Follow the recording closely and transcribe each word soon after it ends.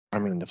I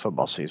mean, the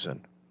football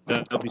season.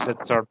 Nobody said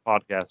start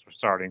podcast. We're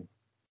starting.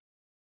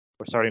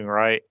 We're starting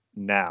right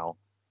now.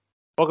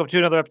 Welcome to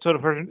another episode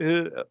of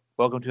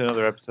Welcome to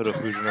another episode of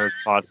Hoosier Nerds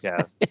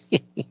podcast.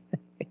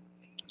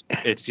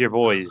 It's your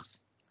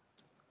boys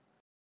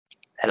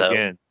Hello.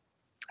 again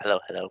Hello,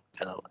 hello,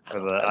 hello, for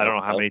hello, the hello, I don't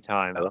know how hello, many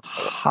times. hello,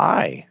 hello.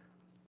 Hi.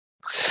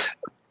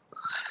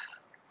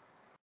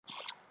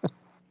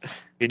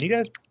 Can you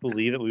guys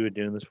believe that we've been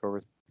doing this for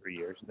over 3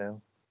 years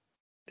now?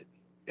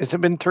 Has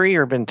it been 3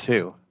 or been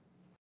 2?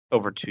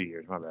 Over 2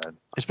 years. My bad.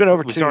 It's been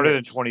over We 2 started years.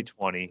 in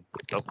 2020.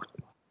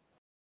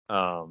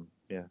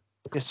 Yeah.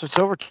 Yes, it's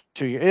over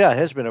 2 years. Yeah, it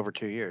has been over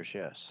 2 years.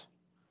 Yes,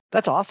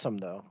 that's awesome,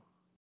 though.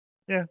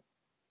 Yeah.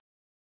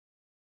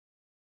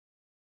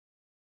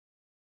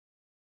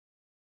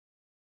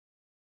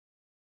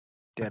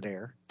 Dead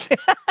air.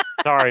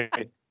 Sorry,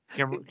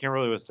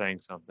 Kimberly was saying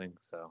something,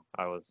 so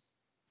I was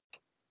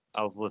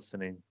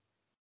listening.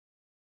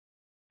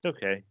 It's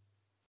okay.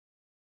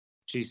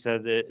 She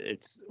said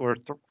that we're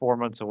 4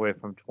 months away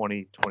from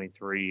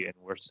 2023, and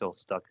we're still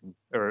stuck in,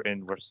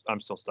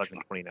 I'm still stuck in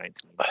 2019,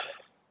 I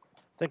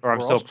think or I'm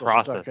we're still all stuck in-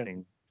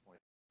 processing.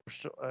 we're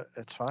still,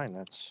 it's fine.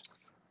 We're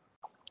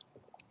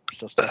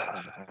still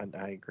stuck.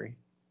 I agree.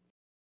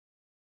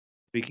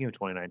 Speaking of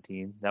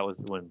 2019, that was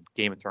when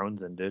Game of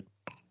Thrones ended,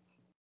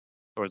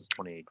 or was it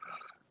 2018?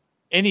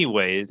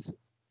 Anyways, I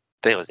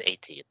think it was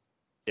 18.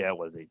 yeah, it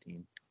was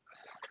 18.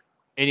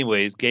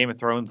 Anyways, Game of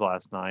Thrones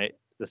last night,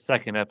 the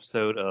second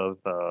episode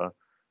of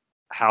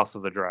House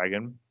of the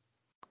Dragon.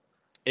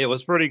 It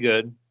was pretty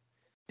good.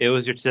 It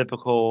was your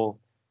typical,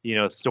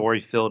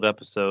 story-filled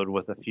episode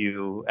with a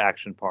few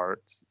action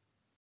parts.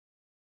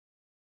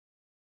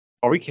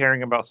 Are we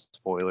caring about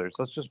spoilers?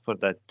 Let's just put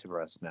that to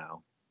rest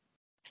now.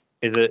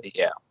 Is it?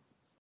 Yeah.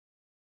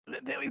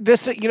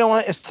 This, you know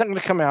what? It's not going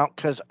to come out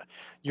because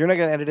you're not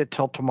going to edit it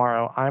till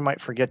tomorrow. I might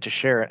forget to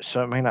share it,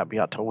 so it may not be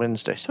out till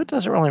Wednesday. So it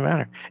doesn't really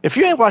matter. If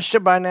you ain't watched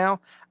it by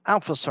now, I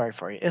don't feel sorry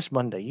for you. It's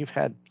Monday. You've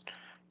had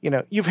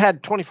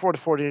 24 to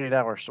 48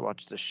 hours to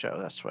watch this show.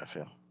 That's what I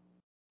feel.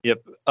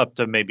 Yep, up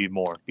to maybe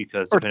more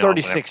because Or depending on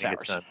when 36 everything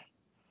is hours.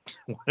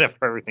 done.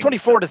 Whenever everything.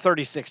 24 to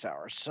 36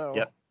 hours. So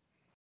Yep.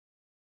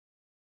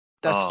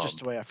 That's just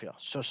the way I feel.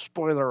 So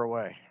spoiler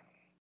away.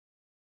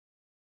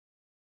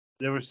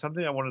 There was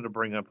something I wanted to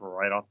bring up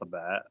right off the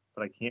bat,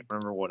 but I can't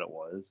remember what it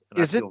was. And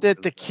Is it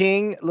that the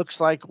king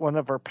looks like one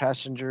of our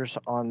passengers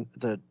on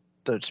the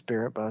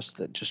spirit bus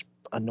that just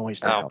annoys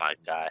the hell? Oh my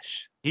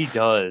gosh. He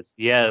does.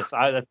 Yes,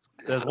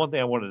 that's one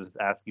thing I wanted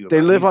to ask you about.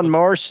 They live on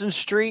Morrison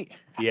Street.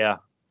 Yeah,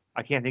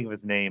 I can't think of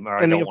his name. Or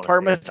In I the don't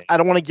apartments, I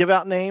don't want to give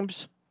out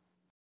names.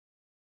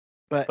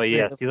 But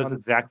yes, he looks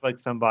exactly like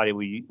somebody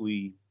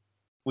we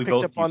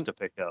both used to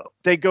pick up.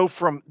 They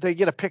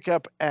get a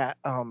pickup at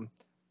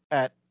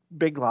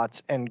Big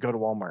Lots and go to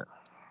Walmart.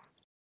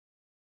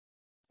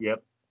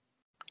 Yep.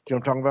 Do you know what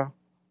I'm talking about?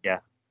 Yeah.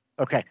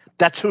 Okay,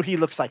 that's who he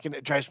looks like, and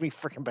it drives me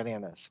freaking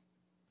bananas.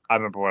 I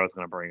remember what I was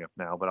going to bring up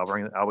now, but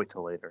I'll wait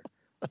till later.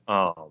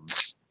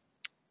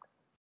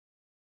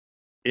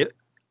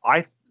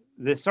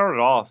 This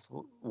started off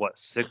what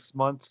 6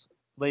 months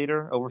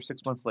later, over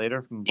 6 months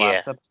later from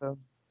last episode.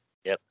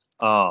 Yep.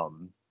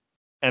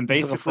 And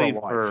basically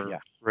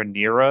for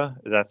Rhaenyra,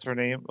 that's her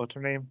name. What's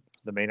her name?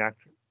 The main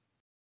actor.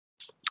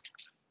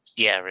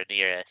 Yeah,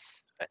 Rhaenyra.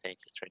 I think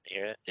it's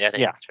Rhaenyra. Yeah, I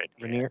think it's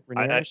Rhaenyra.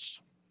 Rhaenyra.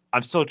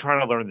 I'm still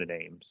trying to learn the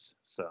names,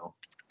 so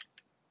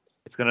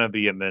it's gonna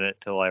be a minute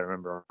till I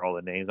remember all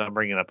the names. I'm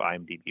bringing up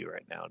IMDb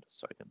right now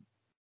just so I can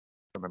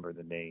remember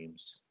the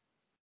names.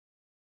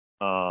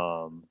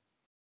 Yeah,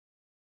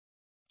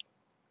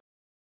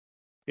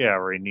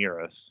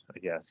 Rhaenyra, I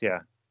guess.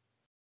 Yeah.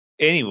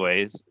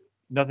 Anyways,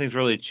 nothing's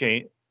really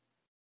changed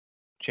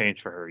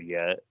for her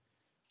yet.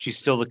 She's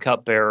still the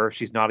cupbearer.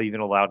 She's not even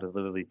allowed to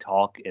literally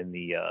talk in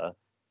the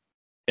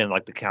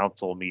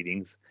council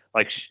meetings.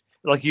 Like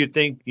you'd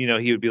think,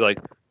 he would be like,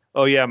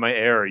 "Oh yeah, my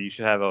heir, you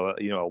should have a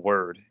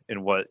word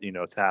in what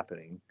is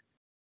happening,"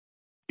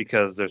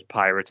 because there's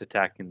pirates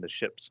attacking the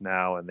ships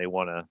now, and they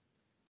want to.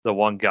 The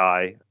one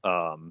guy,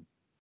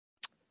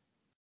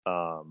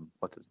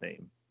 what's his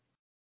name?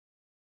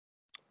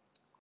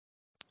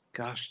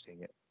 Gosh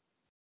dang it!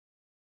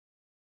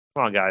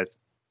 Come on, guys.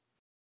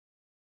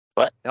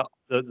 What? No,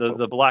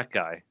 the black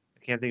guy. I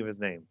can't think of his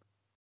name.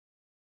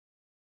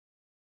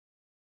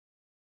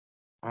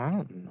 I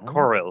don't know.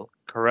 Corellus.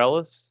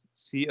 Corlys.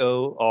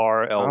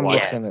 I'm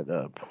looking it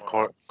up.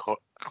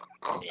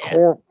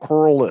 Yeah.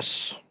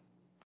 Corlys.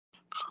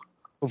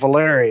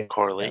 Valerian.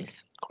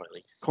 Corlys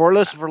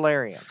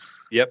Valerian.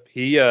 Yep,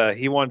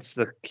 he wants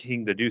the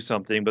king to do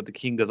something, but the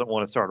king doesn't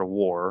want to start a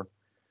war.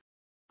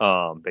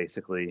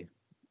 Basically,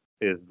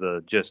 is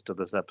the gist of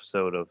this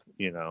episode of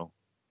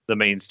the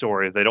main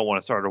story. They don't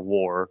want to start a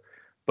war,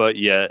 but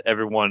yet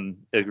everyone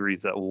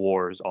agrees that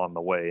war is on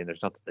the way, and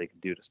there's nothing they can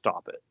do to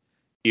stop it.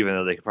 Even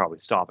though they could probably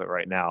stop it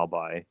right now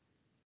by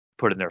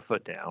putting their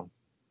foot down.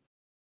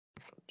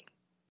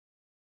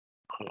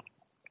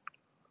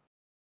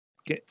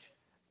 Okay.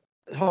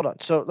 Hold on.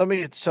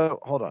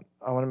 Hold on.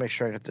 I want to make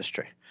sure I get this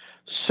straight.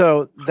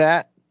 So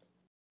that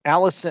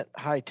Alicent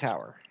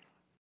Hightower.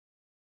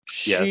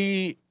 Yes.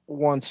 She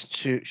wants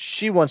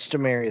to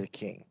marry the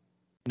king.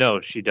 No,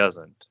 she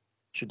doesn't.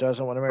 She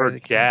doesn't want to marry Her the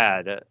king.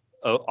 dad,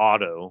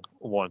 Otto,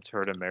 wants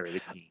her to marry the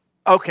king.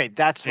 Okay,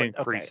 that's To what.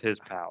 increase Okay, his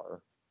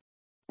power.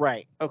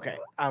 right. Okay,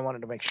 I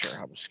wanted to make sure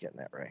I was getting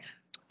that right.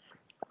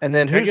 And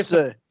then Can I get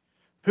some-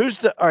 who's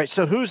the all right?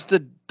 So who is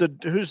the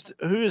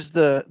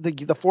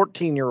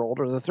 14-year-old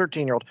or the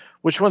 13-year-old?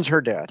 Which one's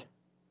her dad?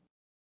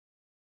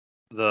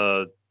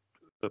 The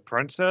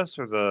princess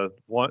or the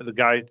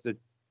guy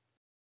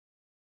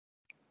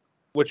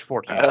which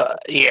 14?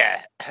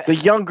 Yeah. The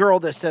young girl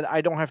that said, "I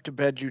don't have to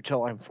bed you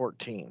till I'm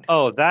 14."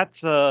 Oh,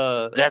 that's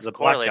That's the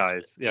black Corliss.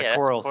 guys. Yeah, Yeah, that's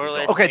Corliss' Corliss.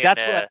 daughter. Okay, and, that's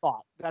what I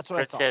thought. That's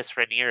what Princess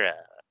Rhaenyra.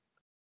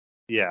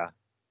 Yeah.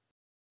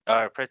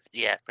 Or Prince.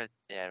 Yeah,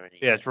 Rhaenyra.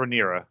 Yeah, it's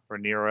Rhaenyra.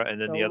 Rhaenyra, and I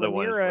then thought. the other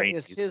one is Rhaenyra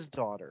is Rhaenys. his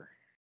daughter.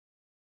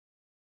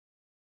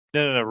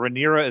 No.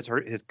 Rhaenyra is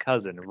his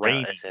cousin. No,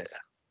 Rhaenys it's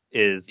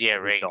is yeah,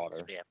 his Rhaenys.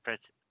 daughter. Yeah,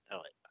 Prince. Oh,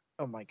 wait.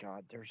 Oh my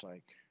God, there's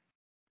like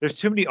There's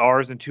too many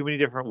R's and too many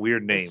different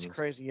weird names. it's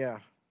crazy. Yeah.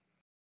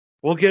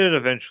 We'll get it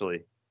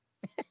eventually.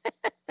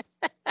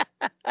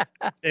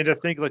 And to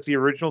think like the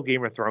original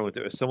Game of Thrones,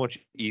 it was so much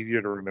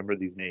easier to remember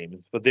these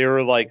names. But they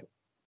were like,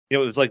 it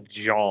was like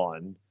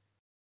John,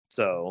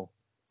 so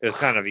it was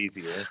kind of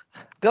easier.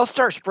 They'll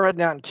start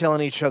spreading out and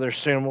killing each other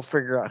soon. We'll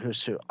figure out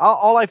who's who.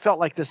 All I felt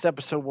like this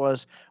episode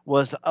was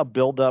a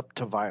build up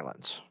to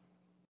violence.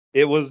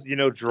 It was,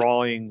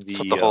 drawing That's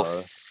what the whole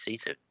the.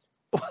 season.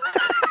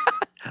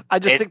 I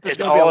just think there's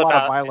It's going to be a all lot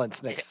about of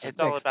violence next. It's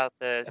all next. about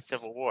the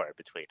civil war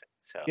between them.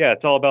 So Yeah,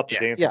 it's all about the Yeah.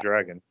 Dance Yeah. of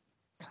Dragons.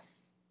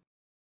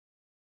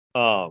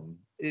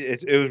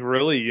 It was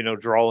really,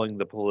 drawing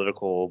the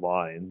political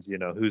lines,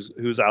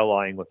 who's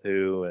allying with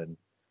who and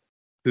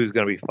who's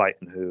going to be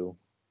fighting who.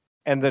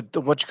 And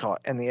the what you call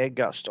it? And the egg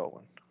got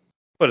stolen.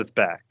 But it's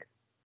back.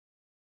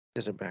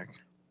 Is it back?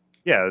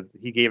 Yeah,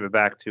 he gave it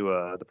back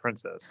to the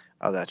princess.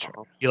 Oh, that's right.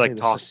 He See,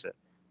 tossed it.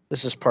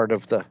 This is part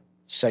of the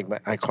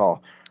segment I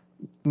call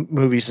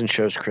movies and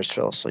shows Chris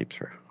fell asleep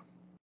through.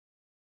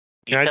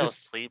 you Can I fell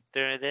just- asleep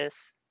during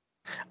this.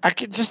 I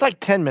could just like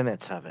 10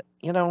 minutes of it.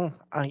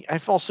 I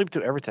fall asleep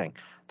through everything.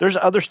 There's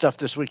other stuff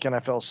this weekend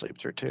I fell asleep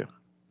through too.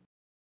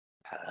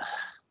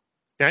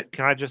 Can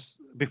I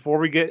just, before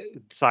we get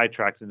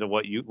sidetracked into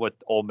what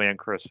old man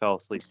Chris fell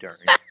asleep during,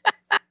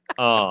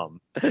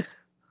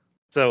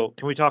 so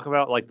can we talk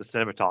about like the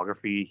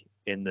cinematography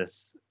in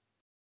this,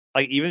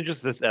 like even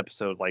just this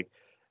episode, like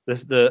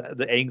this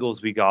the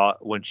angles we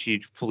got when she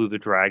flew the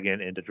dragon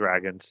into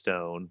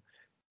Dragonstone,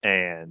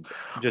 and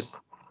just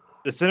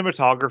the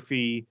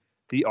cinematography,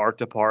 the art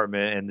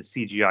department, and the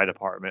CGI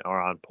department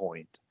are on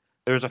point.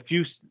 There's a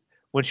few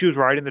when she was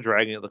riding the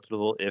dragon, it looked a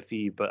little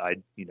iffy, but I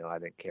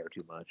didn't care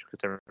too much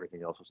because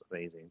everything else was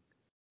amazing.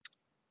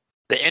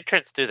 The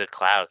entrance through the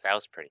clouds, that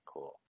was pretty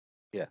cool.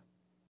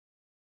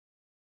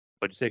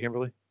 What'd you say,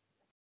 Kimberly?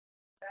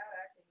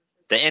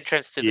 The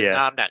entrance to the Yeah. no,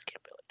 I'm not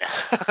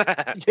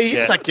Kimberly. He's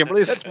Yeah. not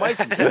Kimberly. That's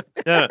Mikey.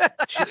 No.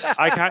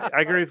 I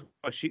agree with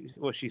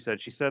what she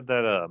said. She said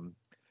that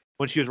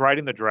when she was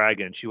riding the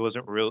dragon, she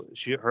wasn't real.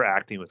 Her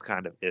acting was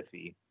kind of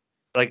iffy.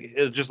 Like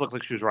it just looked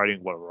like she was riding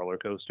a roller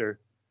coaster.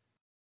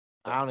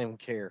 I don't even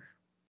care.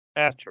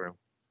 That's true.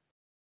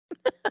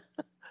 At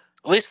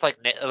least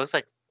it looks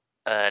like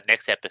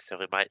next episode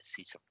we might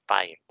see some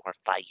more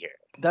fire.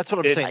 That's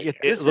what I'm saying.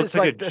 It looks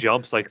like it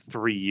jumps like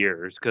 3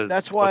 years because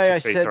That's why I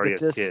face said already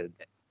that has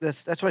kids.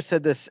 that's why I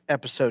said this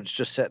episode's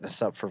just setting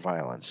us up for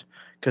violence.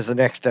 Because the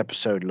next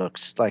episode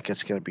looks like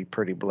it's going to be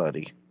pretty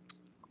bloody.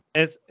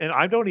 And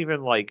I don't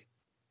even like.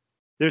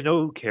 There's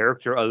no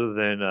character other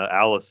than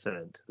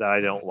Alicent that I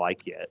don't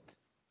like yet.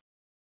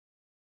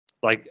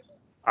 Like,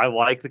 I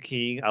like the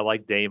king. I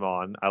like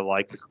Daemon. I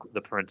like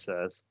the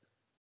princess.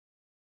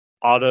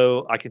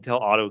 Otto, I can tell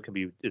Otto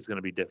is going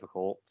to be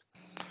difficult.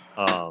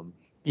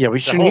 Yeah, we The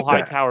should whole need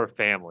that. Hightower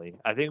family.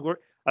 I think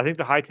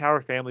the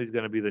Hightower family is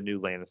going to be the new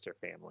Lannister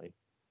family.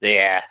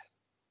 Yeah,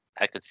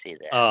 I could see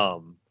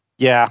that.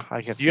 Yeah,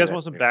 I can. Do you guys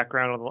want some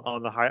background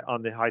on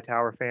the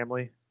Hightower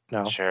family?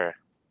 No. Sure.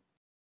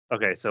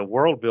 Okay, so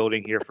world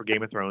building here for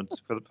Game of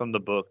Thrones from the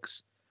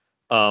books.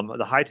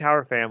 The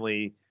Hightower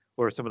family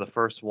were some of the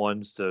first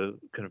ones to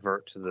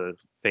convert to the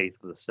faith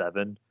of the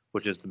Seven,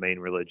 which is the main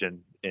religion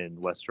in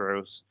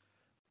Westeros.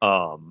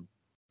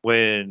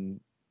 When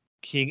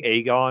King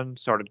Aegon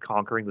started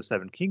conquering the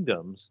Seven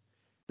Kingdoms,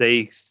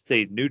 they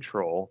stayed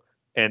neutral,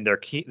 and their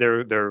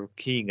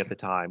king at the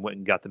time went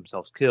and got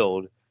themselves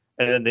killed,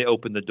 and then they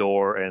opened the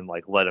door and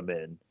like let him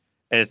in,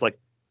 and it's like,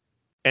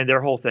 and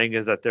their whole thing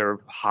is that they're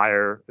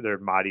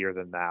mightier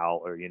than thou,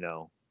 or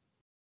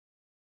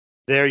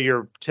they're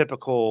your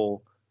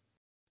typical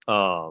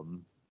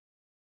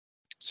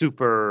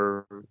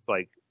super,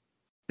 like,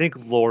 think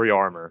Lori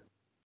Armor,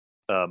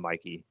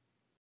 Mikey.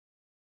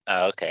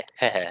 Oh, okay.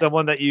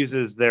 Someone that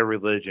uses their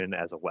religion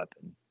as a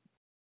weapon.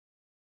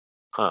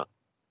 Huh.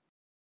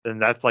 And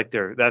that's like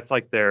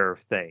their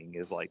thing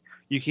is like,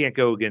 you can't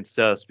go against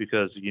us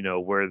because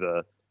we're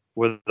the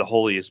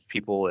holiest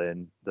people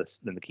in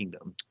the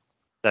kingdom.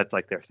 That's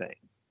like their thing.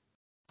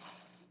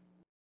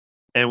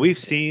 And we've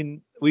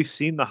seen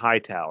the High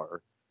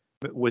Tower,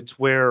 which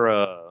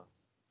where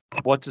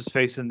what's his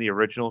face in the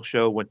original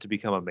show went to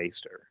become a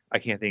maester. I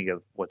can't think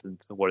of what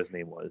his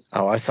name was.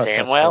 Oh, I thought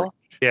Samwell?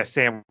 Yeah,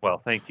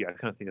 Samwell. Thank you. I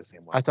couldn't think of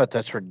Samwell. I thought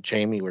that's where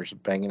Jamie was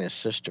banging his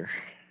sister.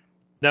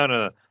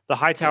 No. The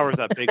High Tower is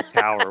that big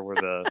tower where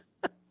the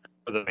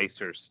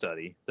maesters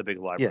study, the big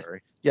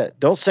library. Yeah,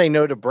 don't say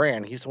no to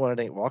Bran. He's the one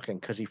that ain't walking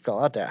because he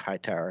fell out that high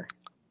tower.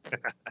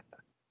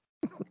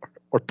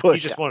 Or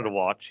pushed. He just wanted to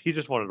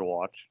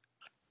watch.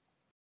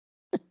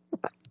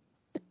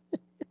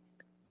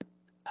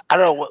 I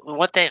don't know.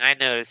 One thing I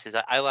noticed is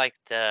I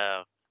liked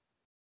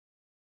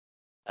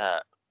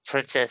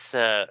Princess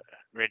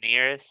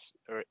Rhaenyra.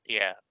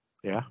 Yeah.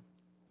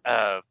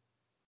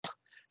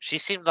 She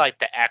seemed like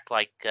to act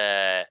like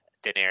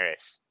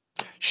Daenerys.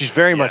 She's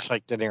very much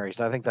like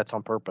Daenerys. I think that's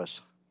on purpose.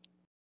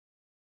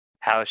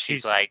 How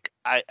she's like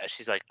I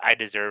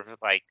deserve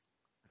like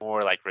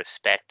more like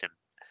respect, and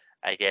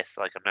I guess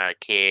like I'm not a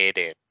kid,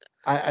 and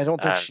I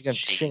don't think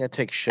she gonna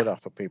take shit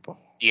off of people.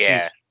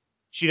 Yeah.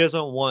 She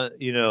doesn't want,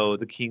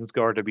 the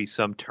Kingsguard to be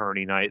some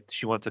tourney knight.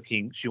 She wants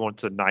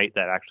a knight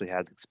that actually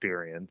has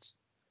experience,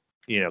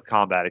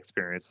 combat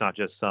experience, not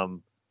just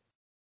some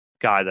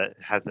guy that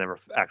has never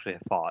actually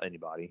fought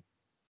anybody.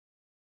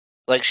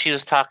 Like she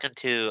was talking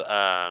to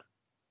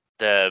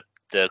the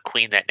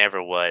queen that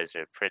never was,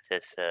 or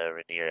Princess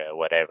Rhaenyra, or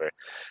whatever.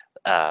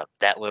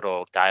 That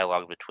little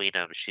dialogue between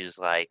them, she was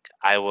like,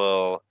 "I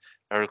will."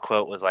 Her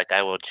quote was like,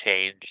 "I will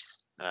change."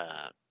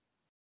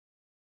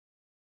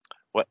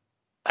 What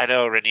I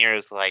know,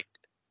 Rhaenyra's like,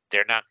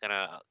 they're not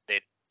gonna,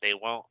 they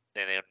won't,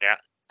 they're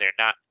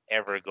not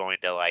ever going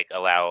to like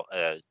allow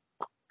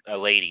a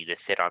lady to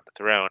sit on the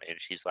throne, and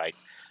she's like,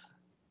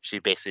 she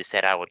basically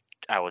said, I would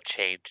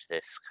change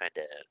this kind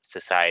of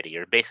society,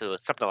 or basically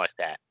something like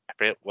that. I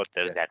forget what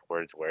those exact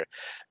words were,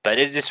 but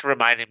it just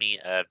reminded me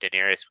of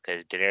Daenerys,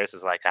 because Daenerys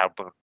was like, I'll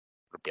burn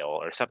the bill,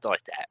 or something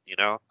like that,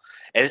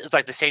 And it's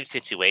like the same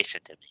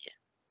situation to me.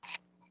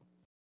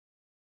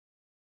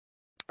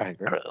 I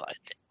agree. I really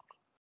liked it.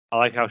 I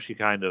like how she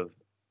kind of,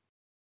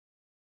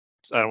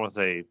 I don't want to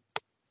say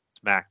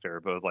smacked her,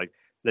 but like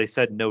they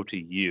said no to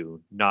you,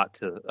 not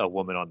to a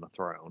woman on the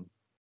throne.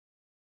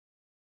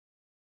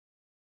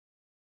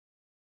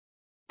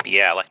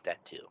 Yeah, I like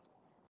that too.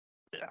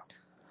 Yeah.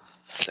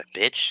 It's a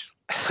bitch.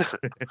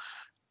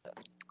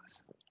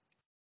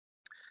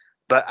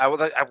 But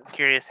I'm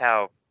curious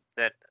how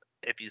that,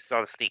 if you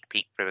saw the sneak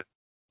peek for the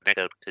next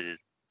episode, because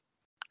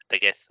I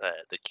guess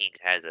the king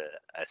has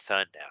a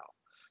son now,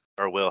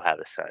 or will have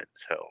a son.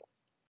 So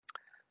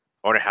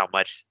I wonder how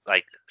much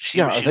like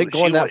are they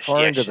going that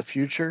far into the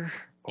future?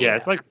 Yeah,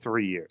 it's like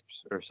 3 years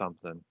or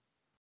something.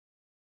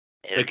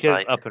 The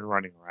kid's up and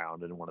running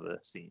around in one of the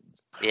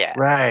scenes. Yeah.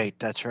 Right,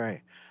 that's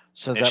right.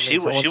 So that she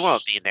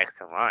won't be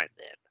next in line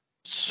then.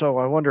 So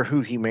I wonder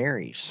who he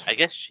marries. I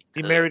guess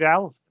he married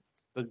Alice,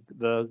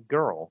 the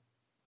girl.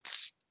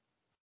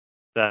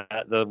 His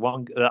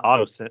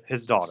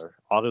daughter,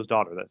 Otto's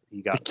daughter that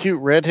he got. The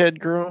cute redhead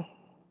girl?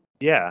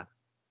 Yeah.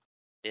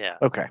 Yeah.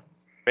 Okay.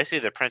 Basically,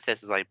 the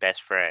princess is like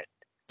best friend.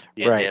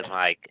 And right. then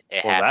like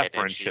it well, happened. That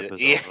friendship is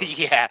over.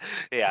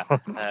 Yeah.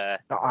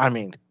 I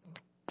mean,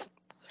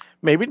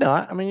 maybe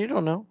not. I mean, you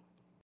don't know.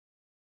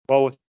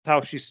 Well, with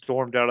how she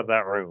stormed out of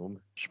that room,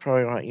 she's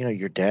probably like,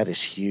 your dad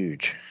is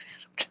huge.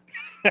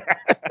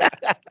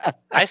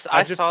 I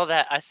saw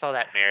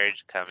that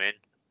marriage coming.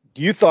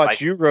 You thought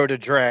you rode a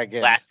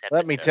dragon. Last episode,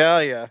 let me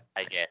tell you.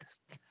 I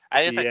guess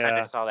I kind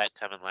of saw that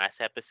coming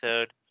last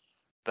episode,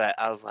 but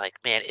I was like,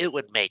 man, it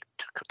would make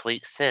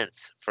complete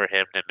sense for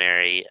him to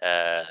marry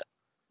the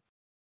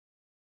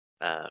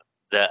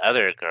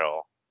other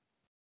girl.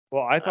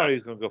 Well, I thought he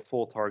was going to go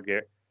full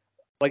Target.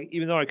 Like,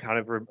 even though I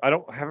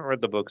haven't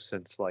read the book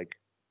since like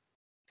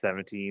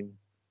 17,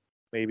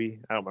 maybe.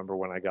 I don't remember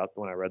when I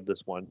read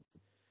this one,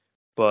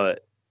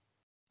 but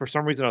for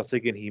some reason I was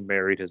thinking he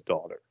married his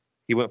daughter.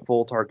 He went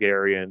full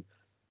Targaryen,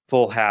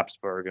 full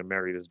Habsburg, and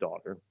married his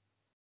daughter.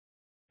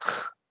 Yeah.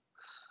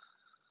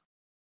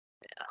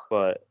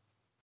 But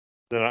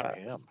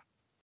then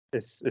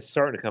it's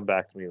starting to come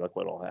back to me like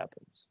what all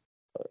happens.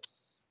 But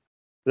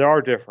there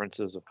are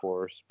differences, of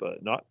course, but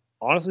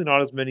honestly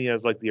not as many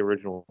as like the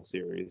original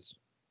series.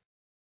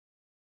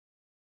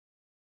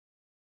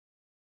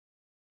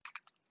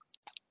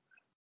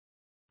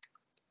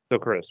 So,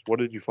 Chris, what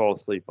did you fall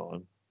asleep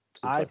on?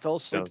 I fell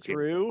asleep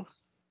through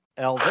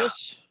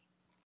Elvis,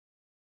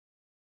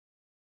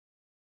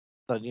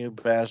 the new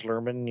Baz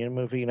Luhrmann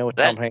movie, with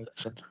Tom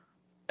Hanks.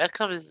 That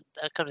comes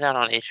out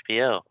on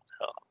HBO,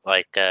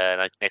 like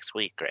next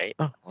week, right?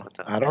 Oh,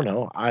 I don't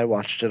know. I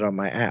watched it on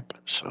my app,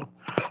 so.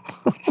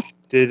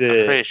 Did it?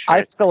 I'm pretty sure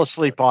I fell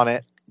asleep on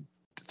it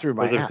through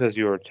my app. Was it because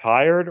you were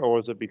tired, or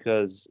was it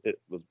because it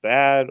was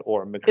bad,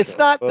 or a mixture? It's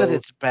not that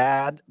it's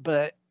bad,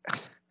 but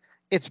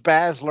it's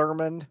Baz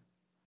Luhrmann,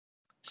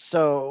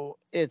 so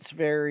it's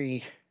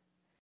very.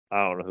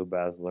 I don't know who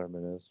Baz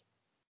Luhrmann is.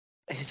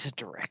 He's a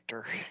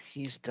director.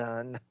 He's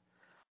done.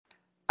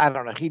 I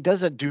don't know. He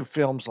doesn't do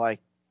films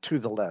like To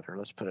the Letter.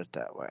 Let's put it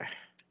that way.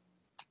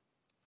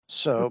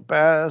 So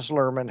Baz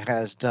Luhrmann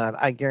has done.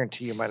 I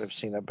guarantee you might have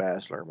seen a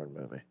Baz Luhrmann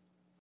movie.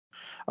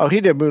 Oh,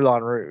 he did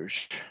Moulin Rouge.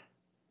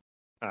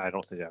 I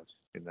don't think I've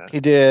seen that.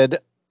 He did.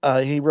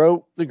 He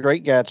wrote The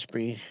Great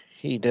Gatsby.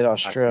 He did I've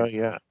seen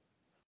Australia.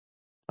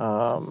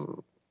 that.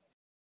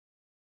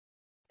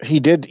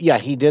 He did. Yeah,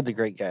 he did The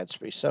Great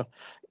Gatsby. So,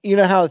 you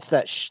know how it's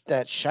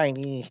that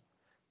shiny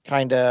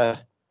kind of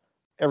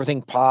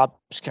everything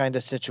pops kind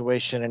of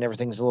situation, and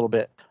everything's a little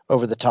bit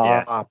over the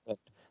Yeah. top. But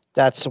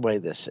that's the way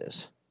this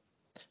is.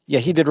 Yeah,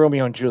 he did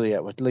Romeo and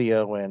Juliet with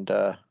Leo and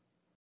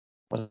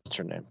what's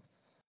her name?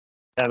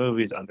 That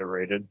movie's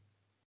underrated.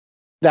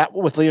 That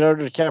with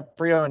Leonardo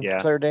DiCaprio and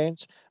Yeah. Claire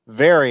Danes,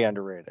 very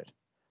underrated.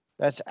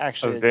 That's A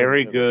actually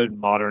very movie. good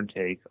modern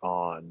take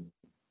on.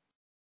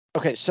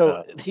 Okay,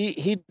 so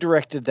he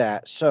directed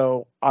that.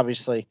 So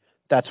obviously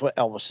that's what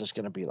Elvis is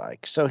going to be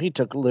like. So he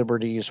took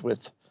liberties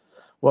with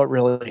what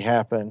really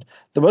happened.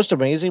 The most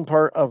amazing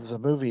part of the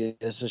movie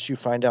is you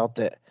find out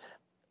that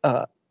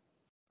uh,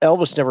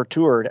 Elvis never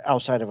toured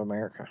outside of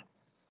America.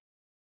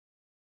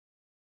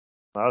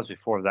 That was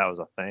before that was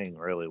a thing,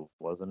 really,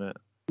 wasn't it?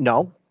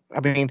 No, I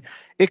mean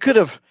it could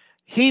have.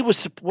 He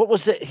was what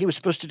was it? He was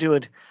supposed to do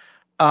it.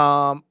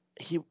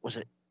 He was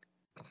it.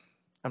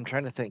 I'm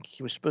trying to think.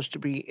 He was supposed to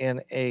be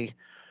in a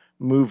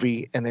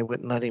movie, and they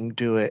wouldn't let him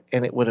do it,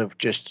 and it would have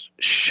just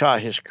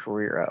shot his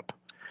career up.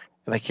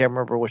 And I can't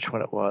remember which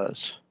one it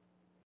was.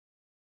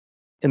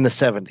 In the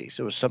 70s,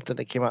 it was something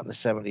that came out in the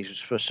 70s. He was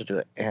supposed to do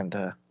it, and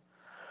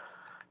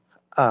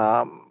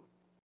um,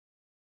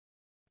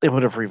 it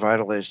would have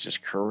revitalized his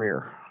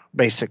career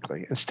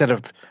basically. Instead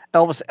of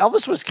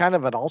Elvis was kind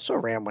of an also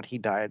ran when he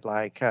died.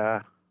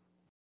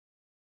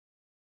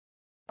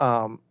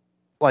 Um,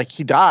 like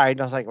he died,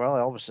 and I was like, well,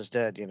 Elvis is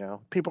dead. You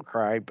know, people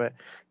cried, but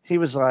he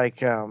was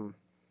like,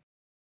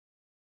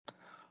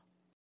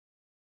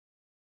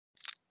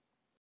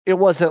 it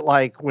wasn't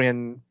like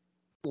when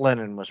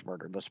Lennon was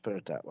murdered. Let's put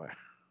it that way.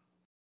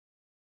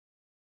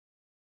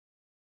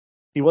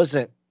 He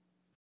wasn't.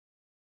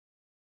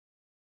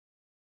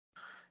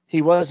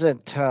 He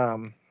wasn't.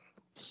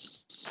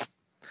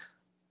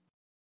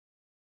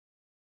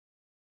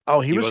 Oh,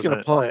 he He was going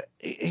to wasn't. play.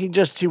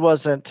 He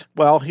wasn't.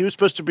 Well, he was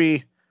supposed to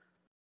be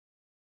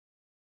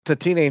the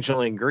teen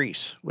angel in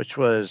Greece, which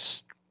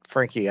was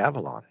Frankie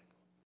Avalon.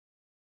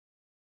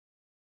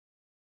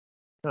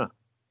 Huh.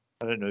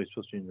 I didn't know he was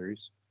supposed to be in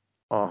Greece.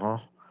 Uh huh.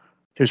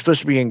 He was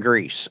supposed to be in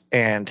Greece,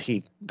 and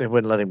they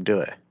wouldn't let him do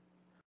it.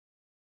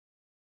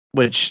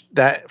 Which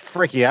that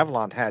Frankie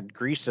Avalon had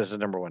Grease as a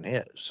 #1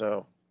 hit,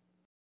 so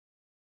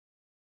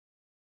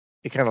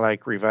he kind of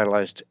like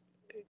revitalized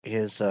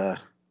his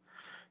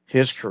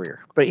career.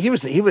 But he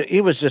was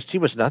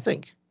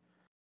nothing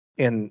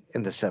in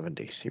the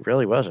 70s. He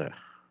really wasn't.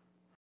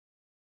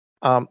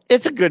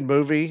 It's a good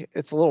movie.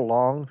 It's a little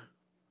long,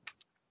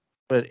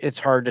 but it's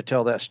hard to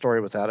tell that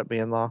story without it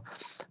being long.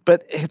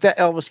 But that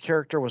Elvis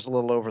character was a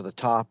little over the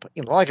top.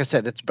 You know, like I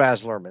said, it's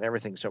Baz Luhrmann.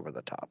 Everything's over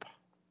the top.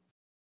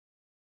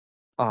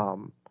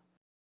 And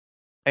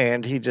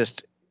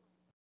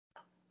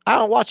I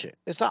don't watch it.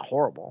 It's not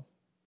horrible.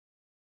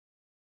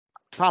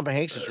 Tom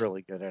Hanks is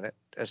really good in it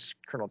as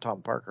Colonel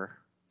Tom Parker.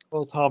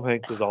 Well, Tom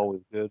Hanks is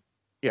always good.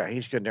 Yeah,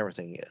 he's good in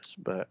everything he is.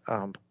 But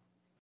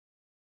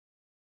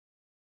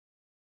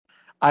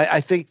I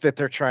think that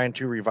they're trying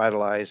to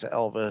revitalize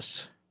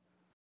Elvis.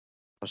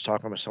 I was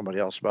talking with somebody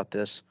else about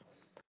this,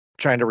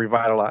 trying to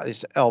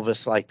revitalize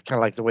Elvis, like kind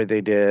of like the way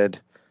they did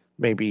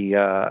maybe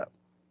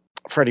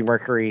Freddie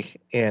Mercury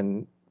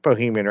in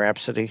Bohemian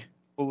Rhapsody.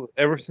 Well,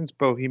 ever since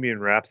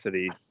Bohemian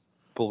Rhapsody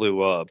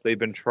blew up, they've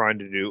been trying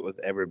to do it with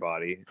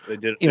everybody. They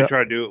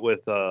tried to do it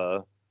with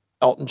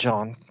Elton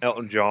John.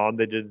 Elton John.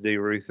 They did the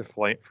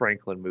Aretha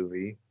Franklin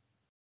movie.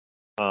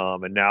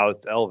 And now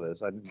it's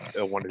Elvis.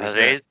 I wonder who's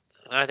next.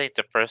 I think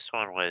the first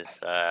one was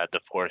the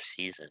Four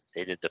Seasons.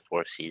 They did the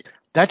Four Seasons.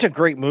 That's a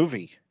great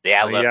movie.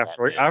 Yeah, I love that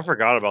movie. I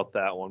forgot about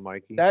that one,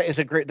 Mikey. That's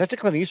a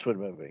Clint Eastwood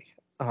movie.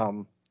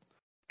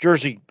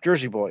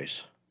 Jersey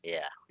Boys.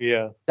 Yeah.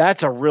 Yeah.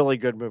 That's a really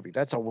good movie.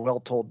 That's a well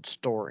told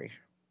story.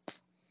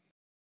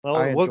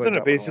 Well, wasn't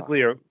it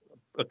basically a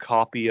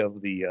copy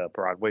of the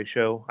Broadway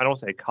show? I don't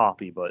say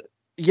copy, but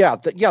yeah.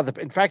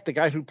 In fact, the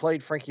guy who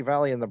played Frankie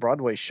Valli in the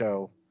Broadway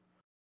show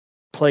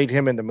played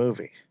him in the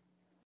movie.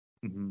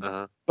 Mm-hmm.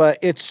 Uh-huh. But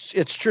it's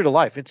true to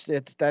life.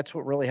 That's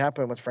what really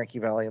happened with Frankie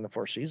Valli in the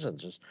Four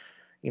Seasons. Is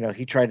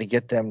he tried to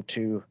get them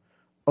to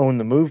own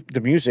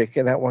the music,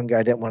 and that one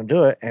guy didn't want to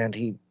do it, and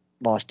he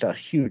lost a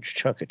huge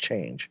chunk of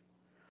change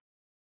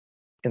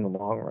in the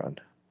long run.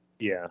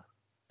 Yeah.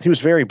 He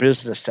was very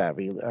business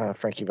savvy,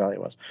 Frankie Valli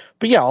was.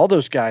 But yeah, all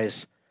those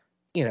guys,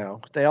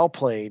 they all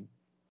played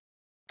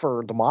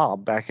for the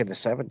mob back in the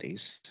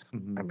 70s.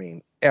 Mm-hmm. I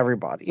mean,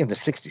 everybody in the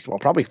 60s, well,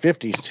 probably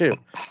 50s too.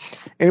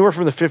 Anywhere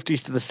from the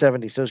 50s to the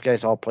 70s, those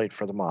guys all played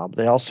for the mob.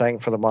 They all sang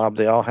for the mob.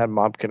 They all had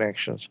mob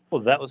connections.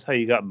 Well, that was how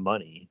you got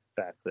money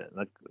back then.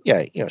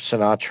 Yeah,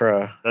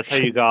 Sinatra. That's how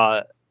you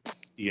got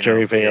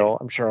Jerry Vale.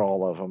 I'm sure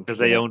all of them. Because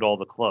they owned all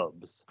the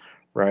clubs.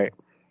 Right.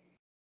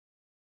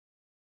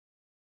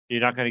 You're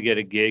not going to get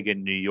a gig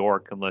in New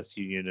York unless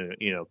you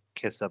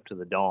kiss up to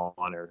the dawn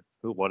or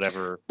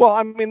whatever. Well,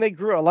 I mean,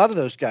 a lot of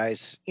those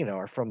guys,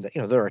 are from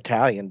they're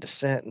Italian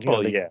descent, and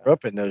Oh they yeah, grew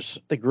up in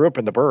they grew up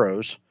in the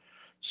boroughs,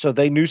 so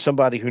they knew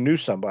somebody who knew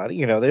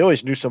somebody. They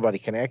always knew somebody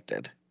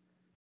connected.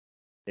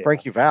 yeah.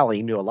 Frankie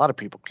Valli knew a lot of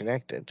people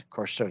connected. Of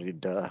course, so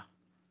did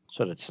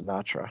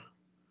Sinatra.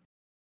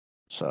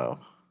 So,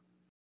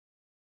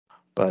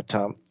 but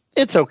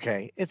it's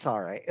okay. It's all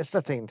right. It's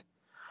nothing.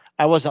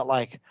 I wasn't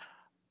like,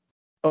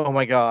 oh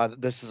my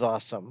god, this is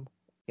awesome.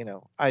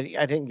 I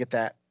didn't get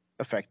that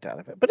effect out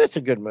of it. But it's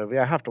a good movie.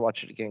 I have to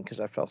watch it again because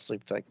I fell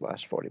asleep like the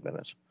last 40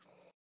 minutes.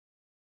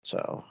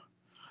 So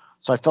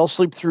I fell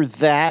asleep through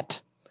that.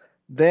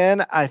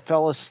 Then I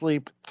fell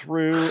asleep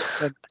through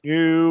the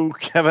new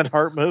Kevin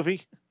Hart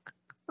movie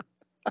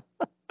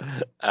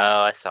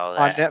Oh, I saw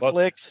on that.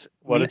 Netflix.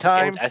 What Me is it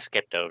Time. I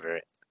skipped over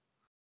it.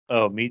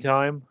 Oh, Me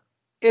Time.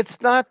 It's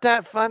not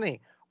that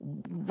funny.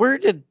 Where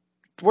did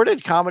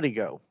comedy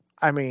go?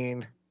 I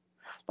mean,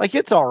 like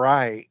it's all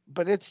right,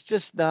 but it's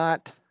just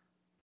not.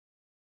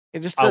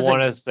 It just I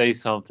want doesn't. to say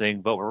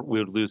something, but we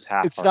would lose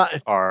half It's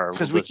not our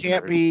because we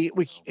can't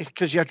listeners.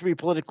 because you have to be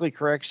politically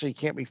correct, so you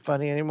can't be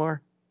funny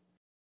anymore.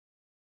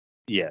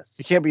 Yes.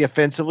 You can't be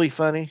offensively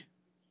funny.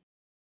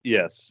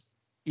 Yes.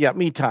 Yeah,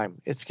 Me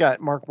Time. It's got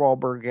Mark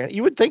Wahlberg in it.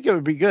 You would think it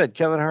would be good.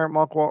 Kevin Hart,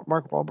 Mark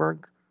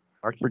Wahlberg,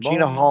 Marky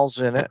Regina Ball. Hall's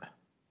in it.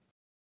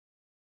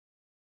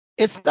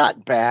 It's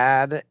not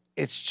bad.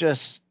 It's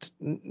just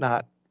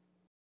not.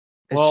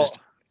 It's Well, just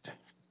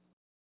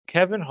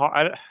Kevin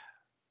Hart.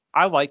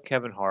 I like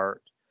Kevin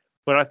Hart,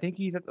 but I think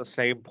he's at the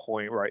same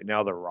point right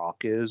now The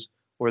Rock is,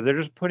 where they're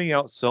just putting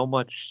out so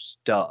much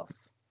stuff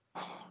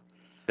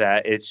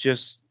that it's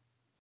just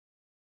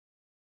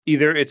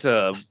either it's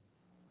a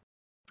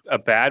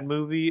bad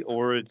movie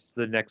or it's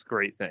the next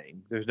great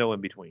thing. There's no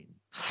in between.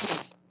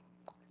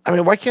 I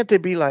mean, why can't they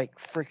be like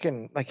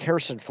freaking like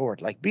Harrison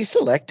Ford? Like, be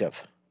selective.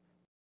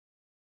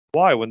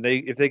 Why?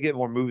 If they get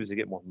more movies, they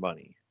get more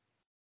money.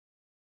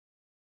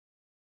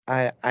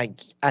 I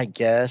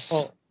guess,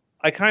 Well,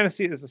 I kind of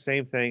see it as the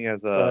same thing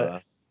as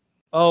but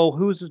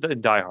who's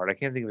in Die Hard? I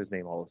can't think of his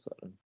name all of a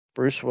sudden.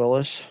 Bruce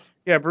Willis.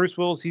 Yeah, Bruce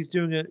Willis. He's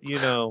doing it.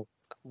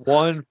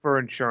 One for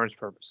insurance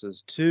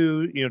purposes.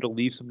 Two, to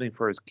leave something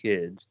for his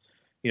kids.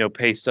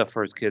 Pay stuff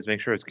for his kids.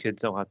 Make sure his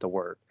kids don't have to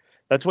work.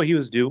 That's what he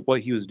was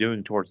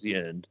doing towards the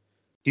end.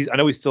 I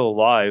know he's still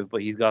alive,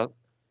 but he's got,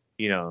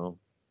 he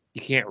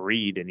can't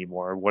read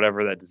anymore.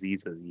 Whatever that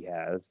disease is he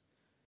has.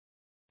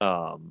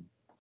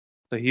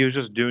 So he was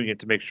just doing it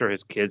to make sure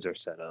his kids are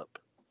set up.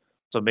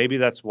 So maybe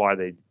that's why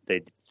they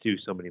do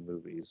so many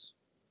movies.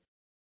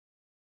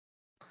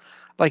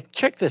 Like,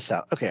 check this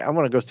out. Okay, I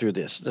want to go through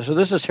this. So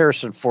this is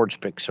Harrison Ford's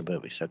picks of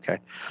movies. Okay,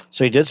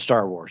 so he did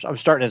Star Wars. I'm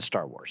starting in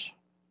Star Wars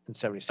in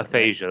 '77. Right?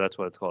 Aphasia, that's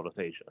what it's called.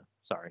 Aphasia.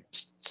 Sorry,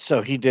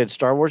 So he did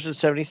Star Wars in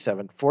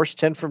 '77, Force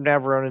 10 from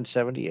Navarone in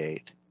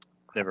 '78,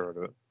 never heard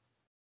of it.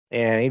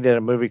 and he did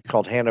a movie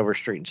called Hanover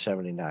Street in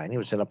 '79. He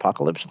was in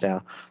Apocalypse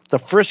Now, The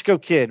Frisco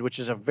Kid, which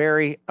is a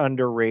very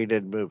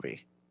underrated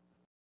movie.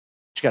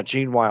 It's got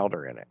Gene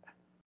Wilder in it.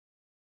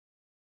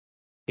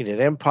 He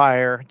did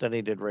Empire, then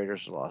he did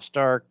Raiders of the Lost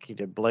Ark, he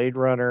did Blade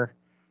Runner,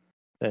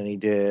 then he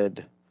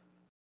did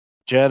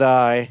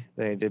Jedi,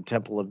 then he did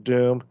Temple of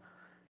Doom.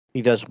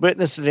 He does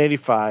Witness in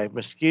 '85,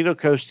 Mosquito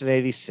Coast in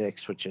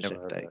 '86, which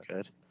isn't that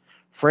good.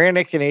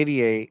 Frantic in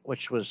 '88,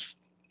 which was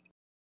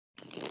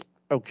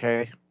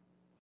okay.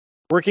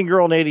 Working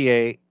Girl in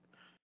 '88,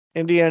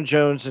 Indiana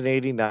Jones in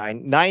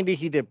 '89, '90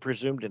 he did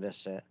Presumed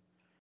Innocent.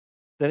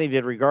 Then he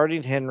did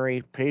Regarding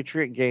Henry,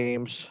 Patriot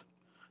Games,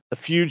 The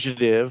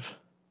Fugitive,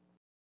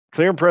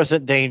 Clear and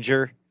Present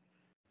Danger.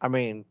 I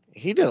mean,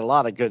 he did a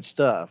lot of good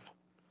stuff,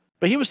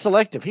 but he was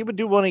selective. He would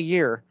do one a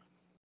year,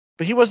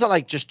 but he wasn't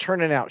like just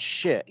turning out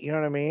shit. You know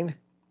what I mean?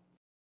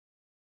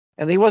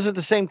 And he wasn't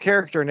the same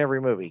character in every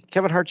movie.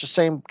 Kevin Hart's the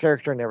same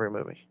character in every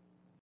movie,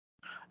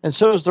 and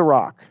so is The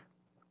Rock.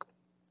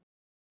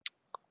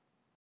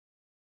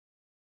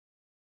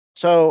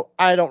 So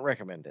I don't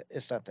recommend it.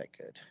 It's not that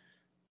good.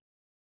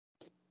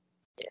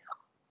 Yeah.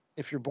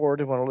 If you're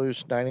bored and want to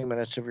lose 90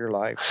 minutes of your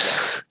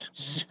life,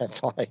 that's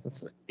all I can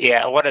say.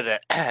 Yeah, one of the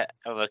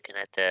I'm looking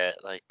at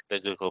the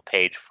Google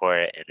page for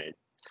it, and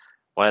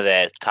one of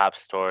the top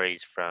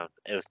stories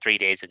it was 3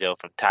 days ago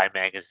from Time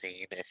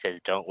Magazine. It says,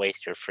 "Don't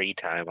waste your free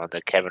time on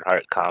the Kevin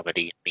Hart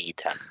comedy Me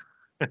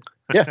Time."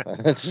 Yeah,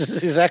 that's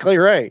exactly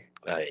right.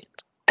 Right.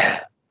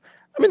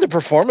 I mean, the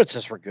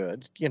performances were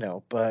good,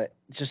 but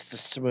just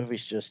this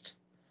movie's just,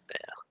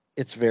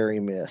 it's very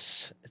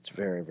miss. It's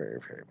very, very,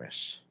 very miss.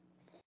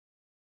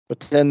 But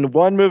then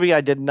one movie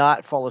I did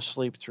not fall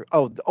asleep through.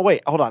 Oh,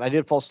 wait, hold on. I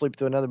did fall asleep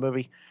through another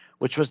movie,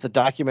 which was the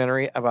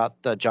documentary about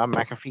the John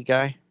McAfee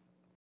guy.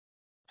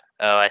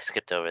 Oh, I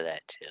skipped over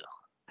that too.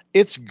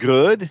 It's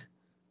good,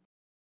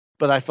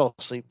 but I fell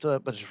asleep to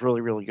it. But it's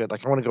really, really good.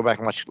 Like, I want to go back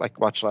and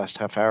watch the last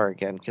half hour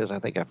again because I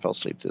think I fell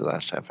asleep through the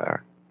last half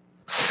hour.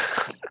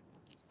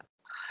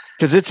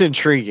 Because it's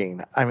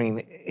intriguing. I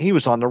mean, he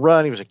was on the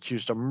run. He was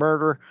accused of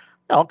murder.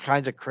 All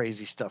kinds of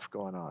crazy stuff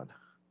going on.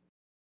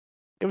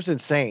 It was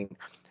insane.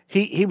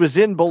 He was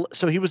in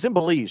he was in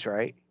Belize,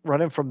 right?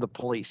 Running from the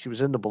police. He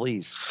was in the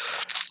Belize.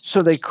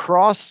 So they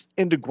crossed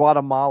into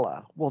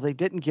Guatemala. Well, they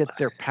didn't get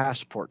their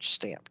passports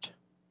stamped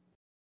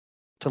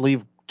to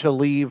leave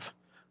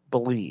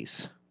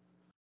Belize.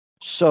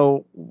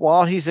 So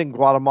while he's in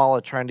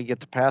Guatemala trying to get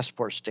the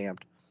passport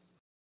stamped,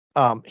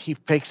 he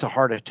fakes a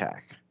heart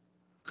attack.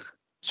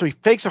 So he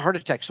fakes a heart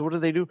attack. So what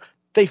do?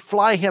 They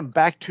fly him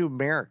back to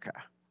America.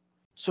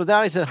 So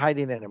now he's in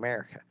hiding in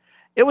America.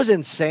 It was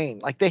insane.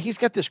 Like he's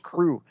got this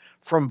crew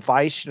from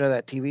Vice, you know,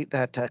 that TV,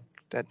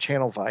 that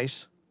channel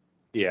Vice.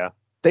 Yeah.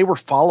 They were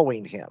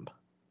following him,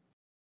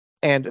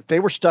 and they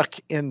were stuck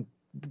in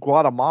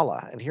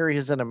Guatemala, and here he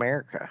is in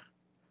America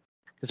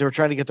because they were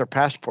trying to get their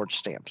passport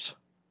stamps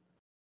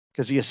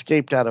because he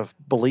escaped out of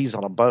Belize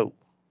on a boat.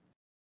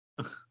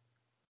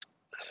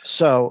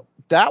 So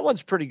that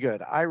one's pretty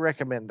good. I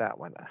recommend that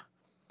one.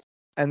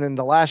 And then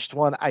the last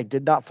one I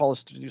did not fall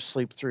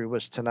asleep through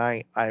was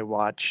tonight. I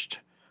watched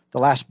The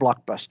Last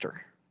Blockbuster,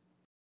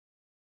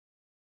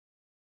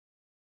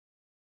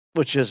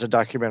 which is a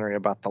documentary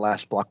about the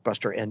last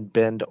Blockbuster in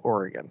Bend,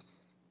 Oregon.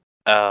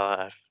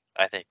 I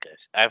think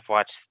I've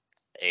watched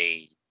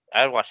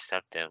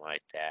something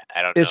like that.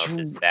 I don't know if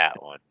it's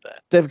that one,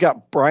 but they've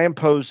got Brian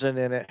Posen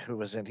in it, he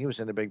was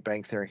in The Big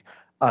Bang Theory.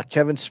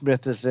 Kevin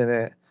Smith is in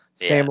it.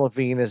 Sam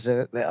Levine is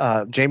in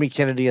it. Jamie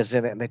Kennedy is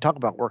in it, and they talk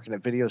about working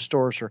at video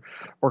stores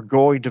or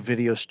going to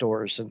video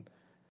stores, and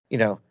you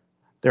know,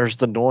 there's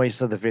the noise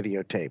of the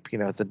videotape. You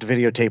know, the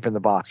videotape in the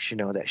box. You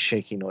know, that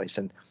shaky noise,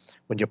 and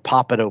when you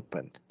pop it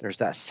open, there's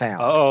that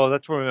sound. Oh,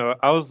 that's where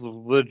I was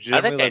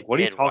legitimately like, "What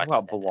are you talking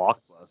about,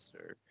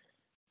 Blockbuster?"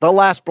 The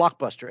Last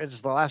Blockbuster. It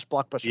is The Last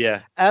Blockbuster.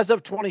 Yeah. As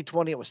of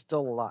 2020, it was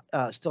still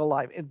alive. Still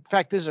alive. In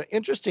fact, there's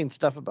interesting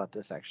stuff about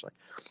this actually.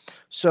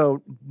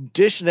 So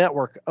Dish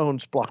Network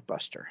owns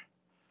Blockbuster.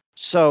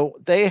 So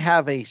they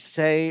have a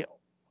say.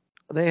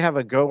 They have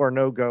a go or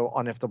no go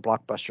on if the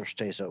Blockbuster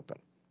stays open.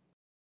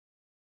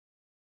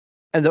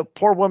 And the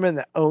poor woman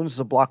that owns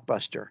the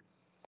Blockbuster,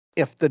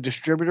 if the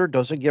distributor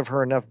doesn't give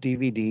her enough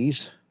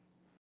DVDs,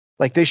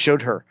 like they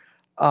showed her,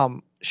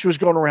 she was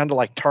going around to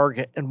like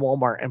Target and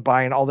Walmart and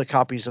buying all the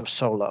copies of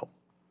Solo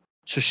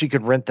so she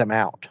could rent them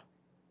out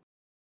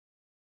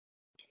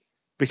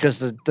because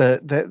the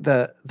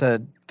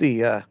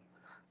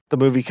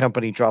movie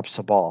company drops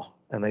the ball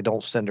and they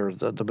don't send her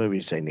the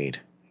movies they need.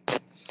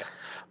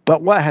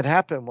 But what had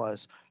happened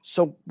was,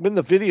 when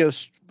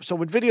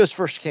videos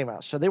first came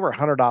out, so they were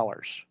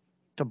 $100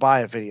 to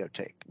buy a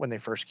videotape when they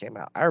first came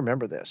out. I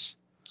remember this.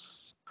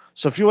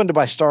 So if you wanted to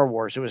buy Star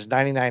Wars, it was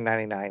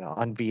 $99.99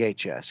 on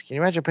VHS. Can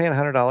you imagine paying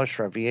 $100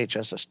 for a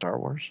VHS of Star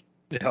Wars?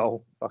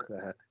 No, fuck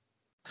that.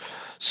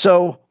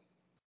 So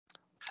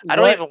I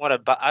don't even want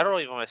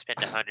to spend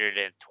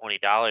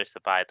 $120 to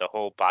buy the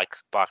whole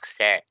box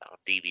set on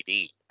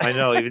DVD. I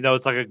know, even though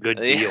it's like a good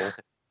deal.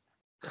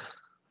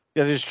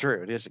 It is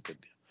true. It is a good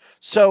deal.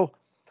 So,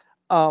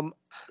 a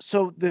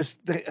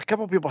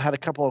couple of people had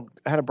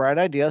a bright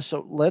idea.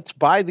 So let's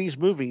buy these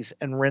movies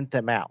and rent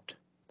them out.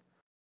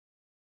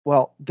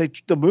 Well, the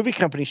movie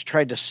companies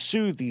tried to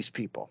sue these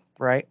people,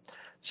 right?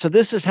 So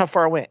this is how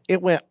far it went.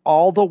 It went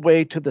all the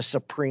way to the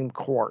Supreme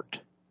Court.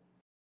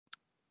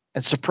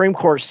 And Supreme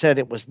Court said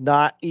it was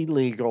not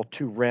illegal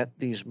to rent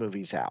these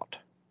movies out.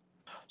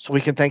 So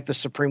we can thank the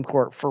Supreme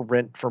Court for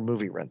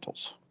movie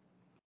rentals.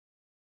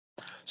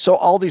 So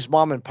all these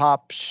mom and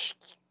pop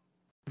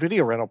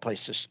video rental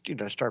places,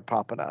 start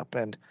popping up,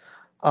 and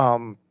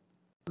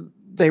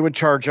they would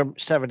charge them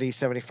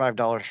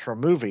 $75 for a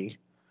movie.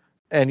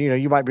 And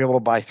you might be able to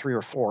buy 3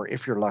 or 4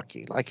 if you're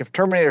lucky. Like if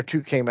Terminator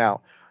 2 came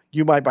out,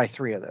 you might buy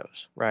 3 of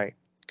those, right?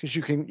 Because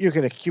you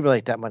can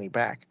accumulate that money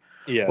back.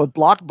 Yeah. What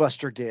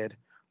Blockbuster did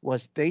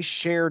was they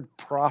shared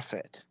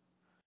profit.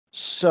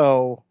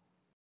 So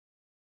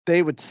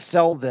they would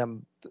sell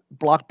them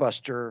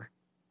Blockbuster.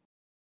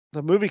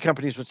 The movie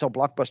companies would sell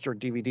Blockbuster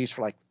DVDs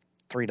for like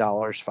 $3,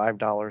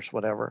 $5,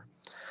 whatever.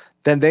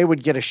 Then they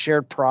would get a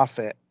shared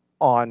profit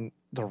on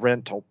the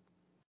rental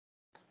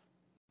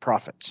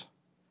profits.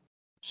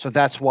 So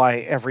that's why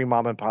every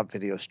mom and pop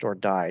video store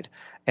died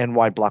and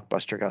why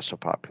Blockbuster got so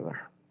popular.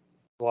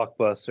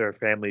 Blockbuster,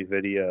 Family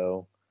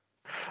Video.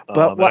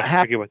 But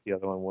I forget what the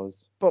other one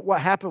was. But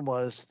what happened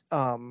was,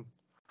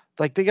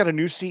 they got a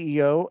new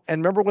CEO,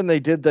 and remember when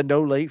they did the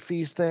no late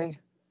fees thing?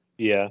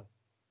 Yeah.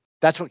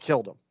 That's what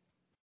killed them.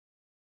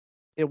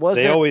 It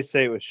wasn't. They always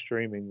say it was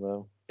streaming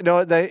though. No,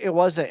 it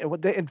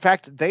wasn't. In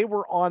fact, they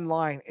were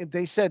online.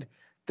 They said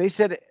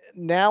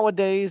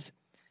nowadays,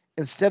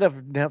 instead of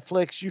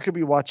Netflix, you could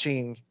be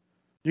watching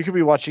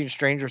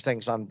Stranger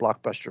Things on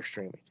Blockbuster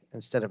streaming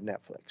instead of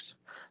Netflix.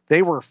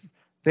 They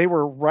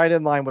were right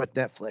in line with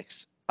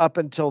Netflix up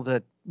until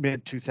the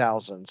mid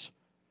 2000s.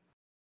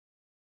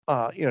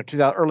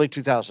 Early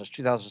 2000s,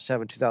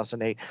 2007,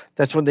 2008.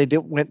 That's when they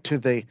went to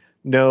the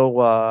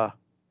no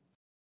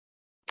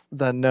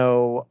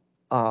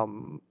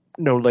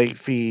late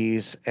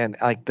fees, and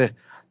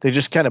they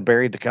just kind of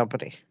buried the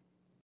company.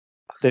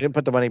 They didn't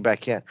put the money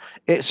back in.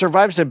 It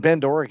survives in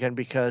Bend, Oregon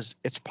because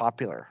it's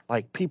popular.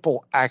 Like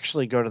people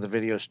actually go to the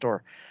video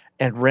store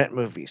and rent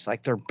movies.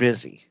 Like they're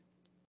busy,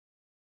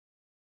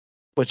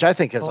 which I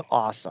think is Well,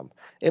 awesome.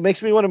 It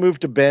makes me want to move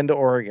to Bend,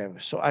 Oregon,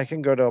 so I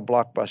can go to a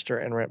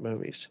Blockbuster and rent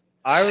movies.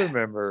 I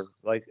remember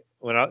like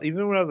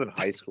even when I was in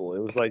high school, it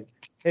was like,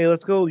 hey,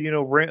 let's go,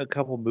 rent a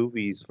couple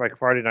movies. Like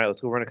Friday night,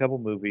 let's go rent a couple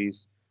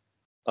movies.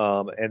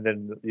 And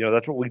then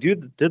that's what we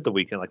did the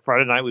weekend. Like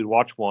Friday night we'd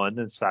watch one,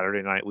 and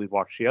Saturday night we'd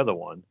watch the other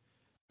one.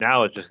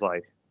 Now it's just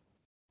like,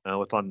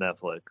 no, it's on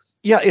Netflix.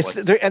 Yeah, it's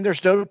What's there, and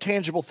there's no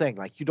tangible thing.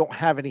 Like you don't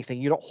have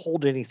anything, you don't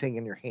hold anything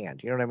in your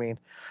hand. You know what I mean?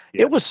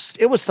 yeah, It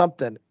was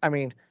something. I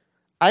mean,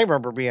 I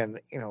remember being,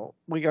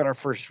 we got our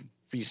first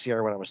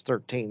VCR when I was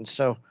 13,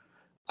 so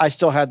I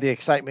still had the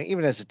excitement,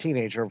 even as a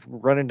teenager, of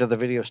running to the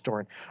video store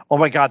and, oh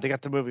my God, they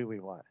got the movie we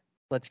want.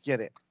 Let's get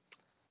it.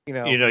 You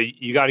know?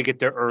 you got to get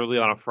there early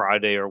on a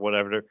Friday or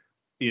whatever.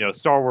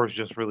 Star Wars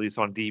just released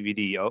on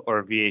DVD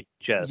or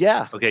VHS.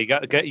 Yeah, Okay, you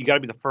got to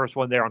be the first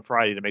one there on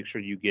Friday to make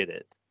sure you get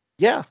it.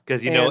 yeah.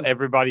 Because And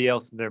everybody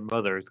else and their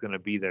mother is going to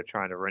be there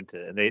trying to rent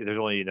it, and there's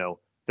only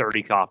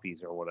 30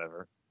 copies or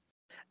whatever.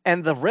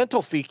 and the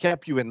rental fee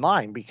kept you in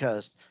line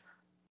because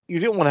you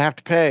didn't want to have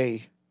to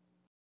pay.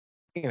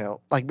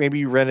 Like maybe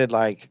you rented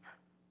like,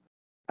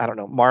 I don't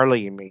know,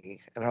 Marley and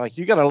Me, and they're like,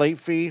 you got a late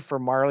fee for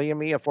Marley and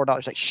Me of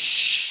 $4. Like,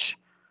 shh,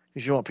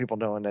 because you want people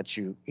knowing that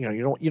you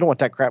don't want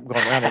that crap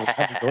going around every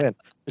time you go in.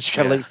 It's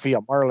got a Yeah, late fee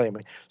on Marley and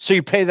Me, so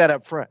you pay that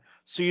up front.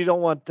 So you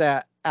don't want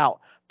that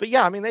out. But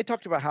yeah, I mean, they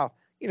talked about how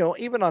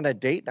even on a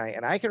date night,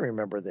 and I can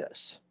remember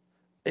this.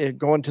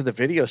 Going to the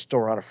video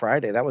store on a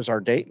Friday, that was our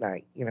date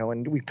night,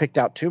 and we picked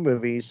out two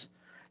movies.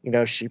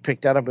 She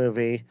picked out a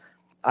movie,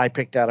 I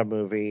picked out a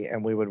movie,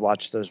 and we would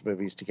watch those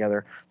movies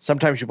together.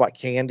 Sometimes you bought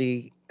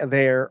candy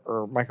there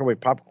or microwave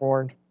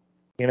popcorn,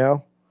 you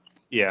know,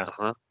 yeah.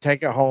 Uh-huh.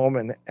 take it home.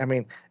 And I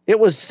mean, it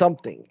was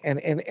something. And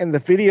the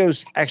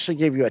videos actually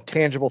gave you a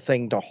tangible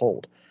thing to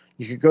hold.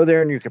 You could go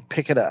there and you could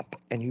pick it up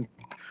and you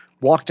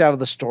walked out of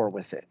the store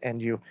with it.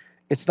 And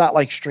it's not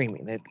like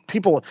streaming.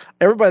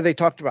 Everybody they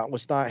talked about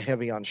was not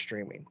heavy on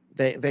streaming.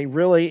 They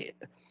really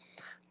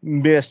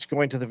missed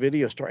going to the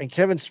video store. And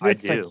Kevin I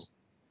Smith do.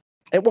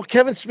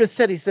 Kevin Smith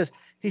said, he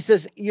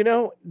says,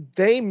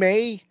 they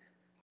may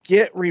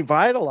get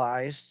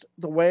revitalized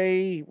the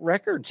way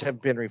records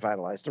have been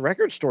revitalized. The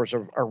record stores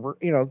are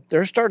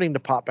they're starting to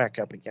pop back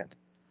up again.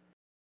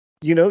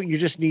 You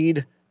just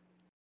need,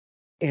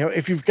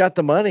 if you've got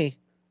the money,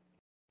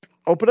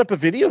 open up a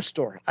video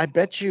store. I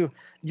bet you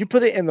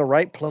put it in the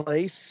right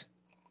place.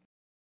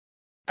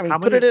 I mean, How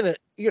put many? it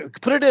in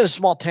put it in a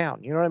small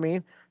town. You know what I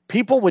mean?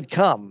 People would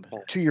come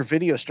to your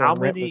video store How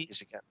and rent many?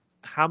 movies again.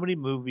 How many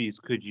movies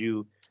could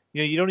you?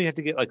 You don't even have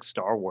to get like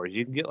Star Wars.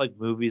 You can get like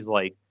movies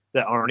like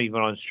that aren't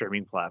even on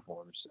streaming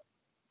platforms.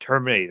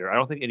 Terminator. I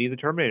don't think any of the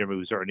Terminator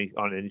movies are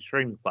on any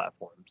streaming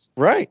platforms.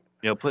 Right.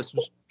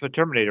 Put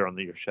Terminator on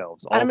your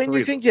shelves. I All mean, you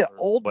three of can them, get or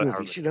old whatever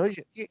movies, many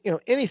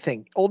are.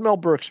 anything, old Mel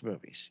Brooks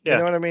movies. You Yeah,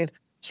 know what I mean?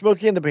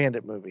 Smokey and the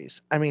Bandit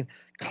movies. I mean,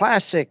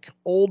 classic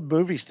old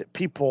movies that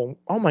people,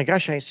 oh my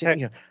gosh, I ain't seen,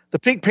 heck, the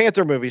Pink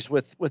Panther movies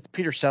with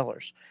Peter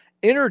Sellers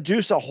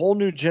introduce a whole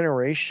new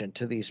generation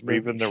to these or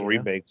even movies, the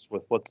remakes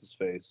with what's his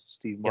face,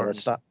 Steve Yeah,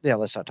 Martin.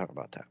 let's not talk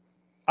about that.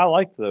 I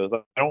liked those.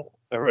 I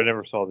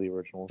never saw the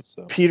originals.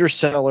 So Peter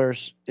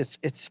Sellers, it's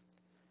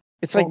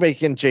like well,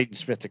 making Jaden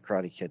Smith the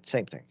Karate Kid.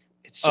 Same thing.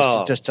 It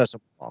just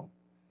doesn't belong.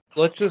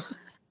 let's just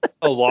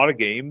a lot of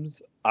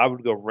games. I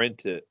would go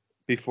rent it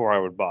before I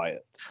would buy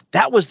it.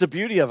 That was the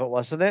beauty of it,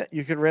 wasn't it?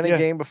 You could rent a Yeah,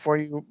 game before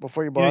you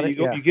bought it.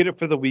 Yeah. you get it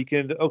for the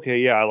weekend. Okay,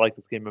 yeah, I like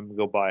this game. I'm gonna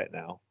go buy it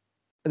now.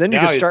 And then you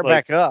Now could it's start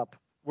like, back up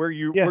where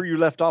you yeah,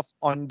 left off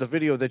on the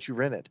video that you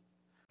rented,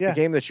 the yeah.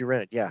 game that you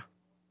rented. Yeah.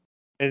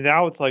 And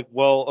now it's like,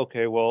 well,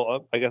 okay,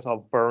 well, I guess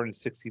I'll burn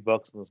 $60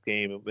 on this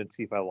game and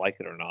see if I like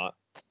it or not.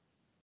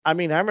 I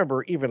mean, I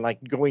remember even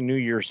like going New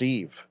Year's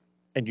Eve,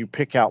 and you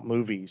pick out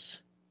movies,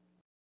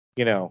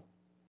 you know,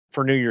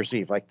 for New Year's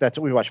Eve. Like that's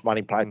what we watched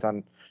Monty Mhm.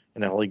 Python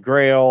and the Holy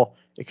Grail.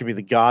 It could be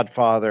The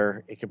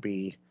Godfather. It could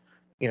be,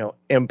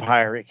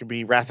 Empire. It could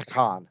be Wrath of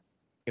Khan.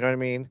 You know what I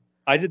mean?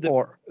 I did the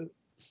Or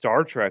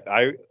Star Trek.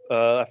 I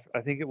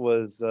think it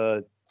was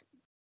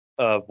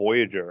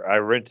Voyager.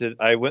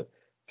 I went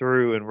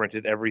through and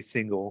rented every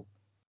single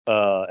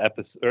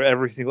episode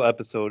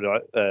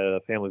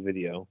Family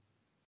Video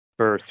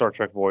for Star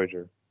Trek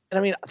Voyager. and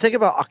I mean, think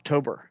about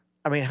October.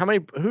 I mean,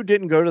 who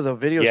didn't go to the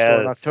video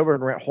store in October Yes,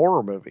 and rent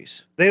horror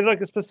movies? they had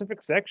like a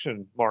specific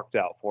section marked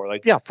out for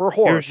like Yeah, for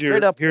horror,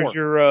 straight up here's horror.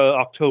 your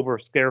October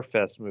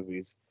Scarefest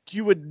movies.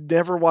 You would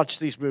never watch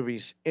these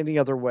movies any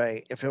other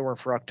way if it weren't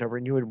for October.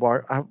 And you would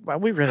watch.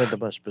 We rented the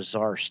most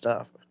bizarre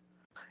stuff.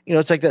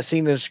 It's like that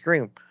scene in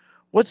Scream.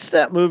 What's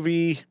that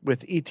movie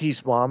with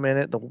E.T.'s mom in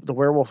it? The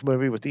werewolf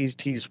movie with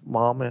E.T.'s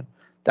mom in it?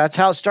 That's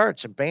how it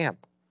starts. And bam.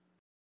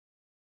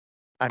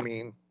 I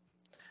mean,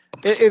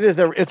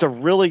 it's a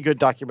really good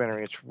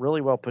documentary. It's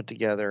really well put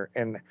together,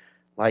 and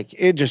like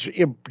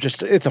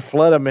it's a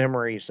flood of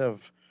memories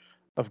of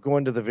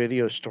going to the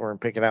video store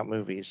and picking out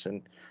movies.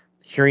 And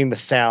hearing the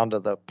sound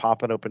of the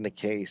popping open the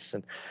case,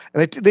 and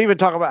they even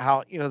talk about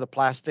how the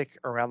plastic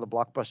around the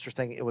Blockbuster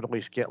thing, it would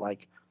always get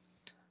like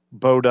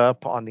bowed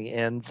up on the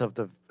ends of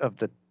the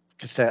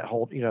cassette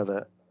hold,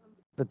 the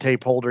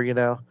tape holder,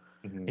 Mhm.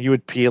 and you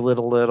would peel it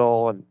a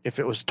little, and if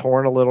it was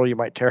torn a little, you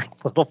might tear it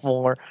a little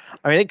more.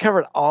 I mean, it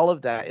covered all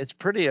of that. It's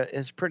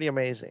pretty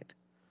amazing.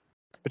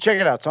 But check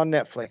it out. It's on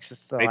Netflix.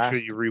 It's the Make last. sure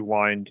you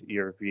rewind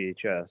your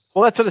VHS.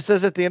 Well, that's what it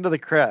says at the end of the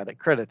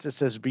credits. It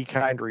says "Be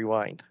kind,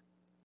 rewind."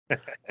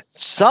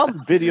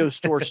 Some video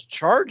stores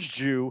charged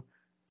you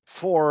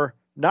for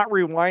not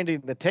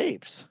rewinding the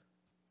tapes.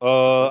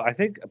 I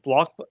think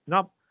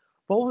not.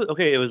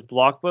 Okay, it was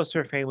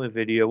Blockbuster, Family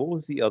Video. What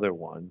was the other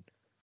one?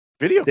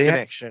 Video They had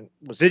Connection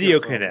was Video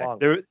here for a Connect. long.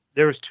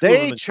 There was two of them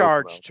They in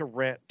charged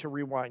Kokomo. to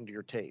rewind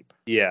your tape.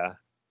 Yeah.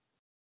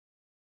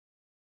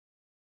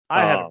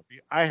 I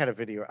had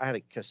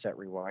a cassette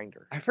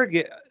rewinder. I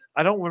forget.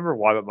 I don't remember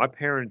why, but my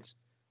parents,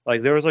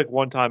 like, there was like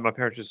one time my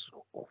parents just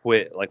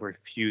quit, like,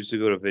 refused to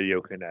go to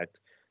Video Connect,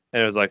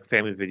 and it was like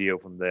Family Video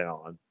from then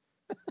on.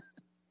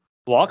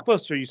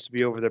 Blockbuster used to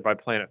be over there by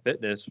Planet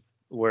Fitness,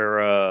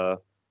 where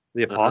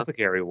the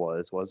apothecary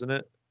was, wasn't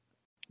it?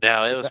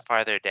 No, it Is was that-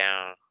 farther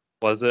down.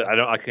 Was it?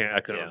 I couldn't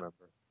Yeah. remember.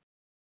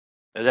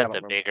 It was I at don't the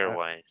remember. bigger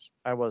one.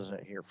 I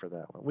wasn't here for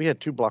that one. We had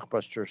two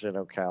Blockbusters in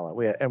Ocala.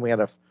 We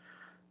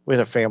had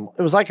a family.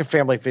 It was like a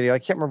Family Video. I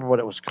can't remember what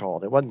it was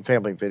called. It wasn't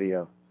Family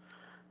Video,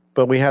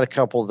 but we had a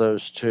couple of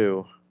those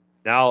too.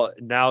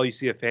 Now you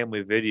see a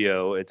Family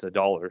Video, it's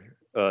Dollar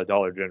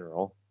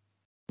General.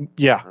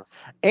 Yeah, Uh-huh.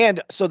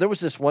 and so there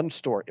was this one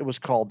store. It was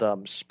called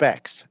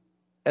Specs,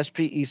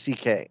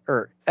 SPECK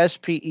or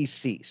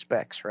SPEC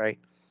Specs, right?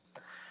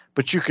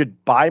 But you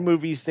could buy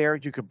movies there.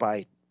 You could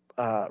buy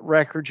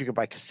records. You could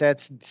buy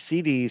cassettes,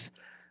 CDs,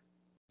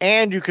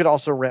 and you could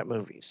also rent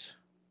movies.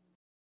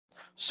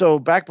 So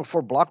back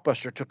before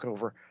Blockbuster took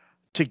over,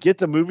 to get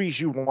the movies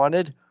you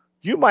wanted,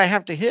 you might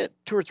have to hit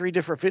 2 or 3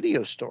 different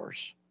video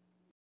stores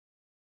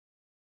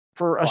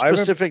for a Well,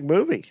 specific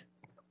movie.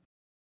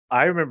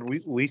 I remember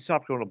we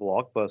stopped going to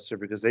Blockbuster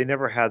because they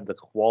never had the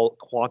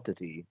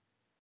quantity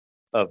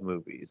of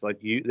movies. Like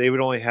they would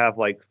only have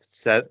like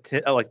 10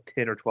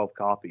 or 12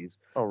 copies.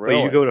 Oh, But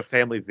really? you go to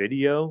Family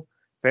Video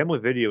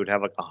would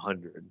have like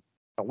 100.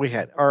 We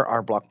had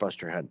our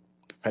Blockbuster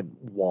had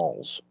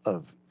walls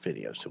of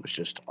videos. It was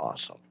just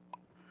awesome.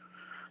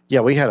 Yeah,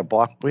 we had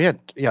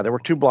there were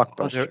 2 Oh,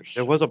 Blockbusters.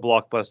 there was a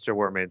Blockbuster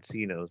where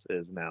Mancino's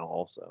is now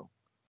also.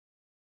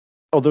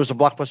 Oh, there was a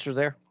Blockbuster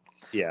there?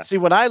 Yeah. See,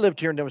 when I lived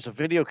here, and there was a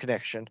Video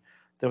Connection.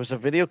 There was a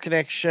Video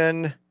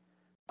Connection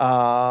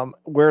near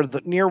where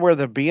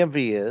the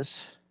BMV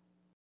is.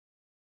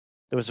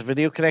 There was a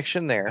Video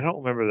Connection there. I don't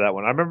remember that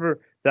one. I remember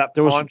that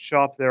pawn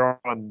shop there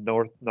on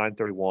North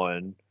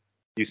 931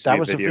 used to That be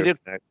was a a Video video.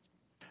 Connect.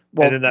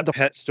 Well, And then that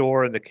pet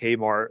store in the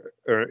Kmart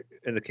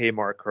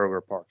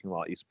Kroger parking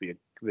lot used to be a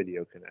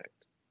Video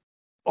Connect.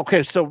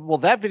 okay, so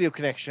that Video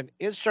Connection,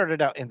 it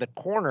started out in the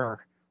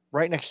corner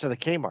right next to the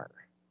Kmart.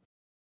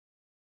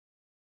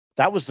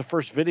 That was the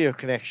first Video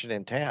Connection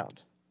in town.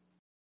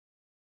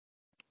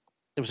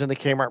 It was in the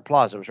Kmart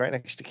Plaza. It was right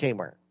next to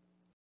Kmart.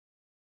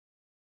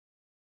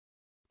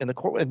 And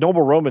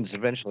Noble Romans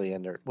eventually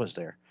was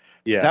there.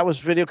 Yeah. But that was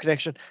Video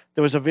Connection.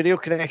 There was a Video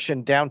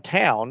Connection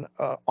downtown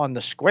on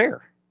the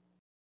square.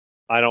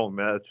 I don't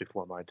remember. That's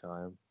before my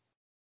time.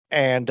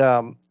 And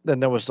then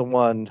there was the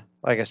one,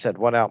 like I said,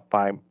 one out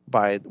by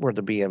where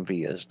the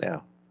BMV is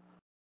now.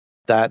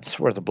 That's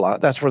where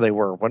that's where they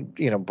were when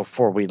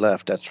before we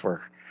left.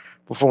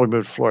 Before we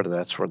moved to Florida,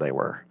 that's where they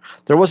were.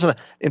 There wasn't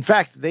in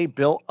fact, they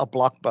built a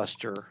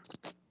Blockbuster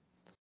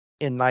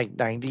in like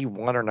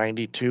 91 or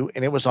 92,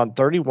 and it was on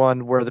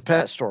 31 where the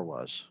pet store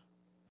was.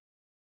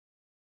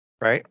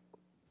 Right?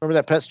 Remember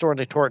that pet store and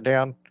they tore it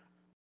down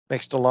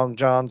next to Long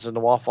John's and the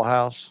Waffle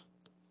House?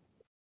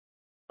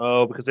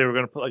 Oh, because they were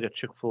going to put like a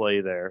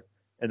Chick-fil-A there,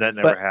 and that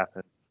never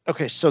happened.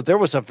 Okay, so there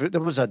was a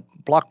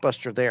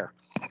Blockbuster there,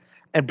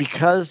 and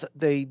because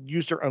they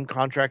used their own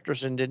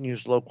contractors and didn't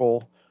use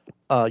local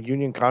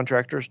union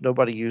contractors,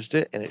 nobody used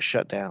it, and it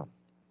shut down.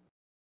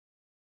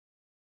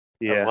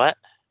 Yeah. What?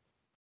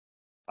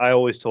 I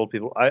always told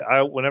people,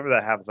 I whenever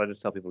that happens, I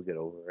just tell people to get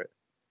over it.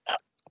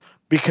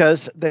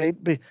 Because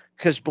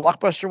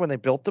Blockbuster, when they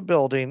built the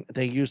building,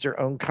 they used their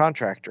own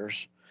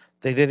contractors.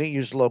 They didn't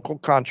use local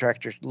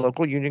contractors,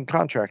 local union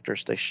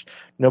contractors.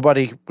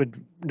 Nobody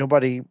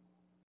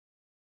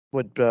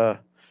would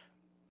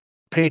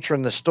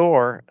patron the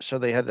store, so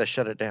they had to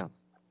shut it down.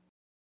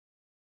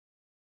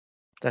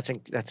 That's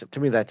to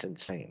me, that's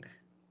insane.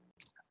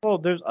 Well,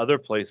 there's other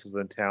places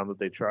in town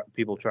that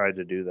people tried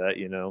to do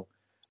that.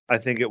 I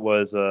think it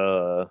was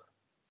that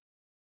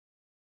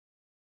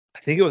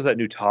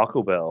new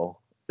Taco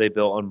Bell they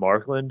built on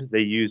Markland.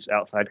 They used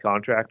outside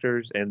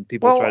contractors, and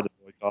people tried to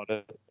boycott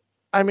it.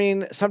 I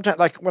mean, sometimes,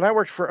 like when I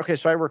worked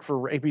so I worked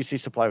for ABC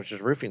Supply, which is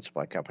a roofing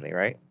supply company,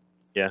 right?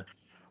 Yeah.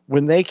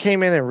 When they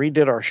came in and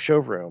redid our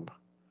showroom,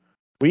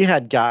 we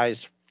had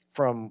guys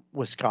from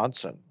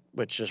Wisconsin,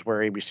 which is where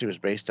ABC was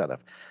based out of.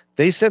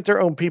 They sent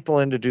their own people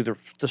in to do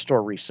the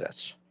store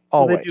resets.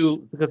 Always.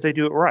 Because they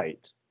do it right.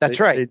 That's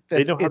right.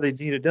 They know how they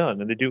need it done,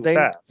 and they do it they-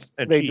 fast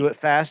and They cheap. do it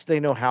fast. They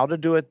know how to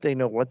do it. They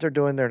know what they're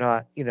doing. They're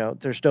not,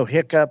 there's no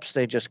hiccups.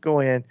 They just go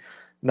in,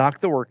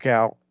 knock the work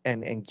out,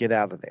 and get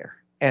out of there.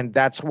 And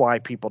that's why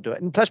people do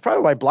it. And that's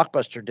probably why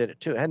Blockbuster did it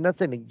too. It had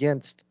nothing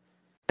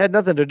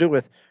to do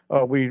with,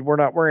 oh,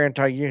 we're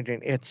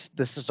anti-union.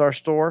 This is our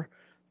store.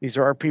 These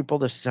are our people.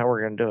 This is how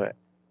we're going to do it.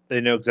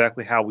 They know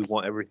exactly how we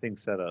want everything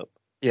set up.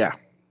 Yeah.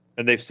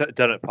 And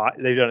done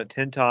it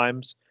 10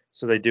 times,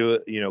 so they do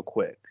it,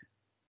 quick.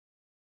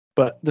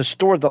 But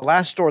the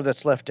last store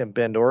that's left in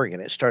Bend, Oregon,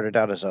 it started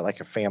out as a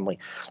family,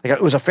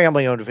 it was a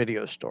family-owned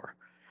video store.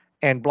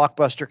 And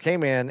Blockbuster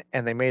came in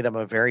and they made them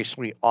a very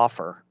sweet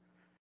offer.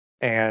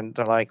 And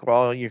they're like,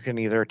 well, you can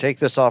either take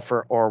this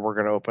offer or we're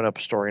going to open up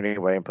a store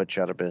anyway and put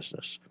you out of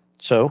business.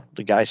 So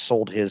the guy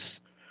sold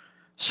his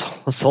store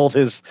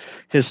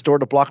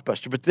to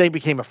Blockbuster, but they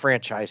became a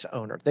franchise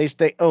owner.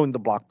 They owned the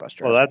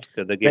Blockbuster. Well, that's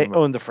good. They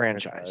owned the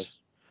franchise.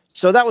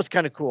 So that was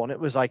kind of cool. And it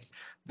was like,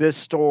 this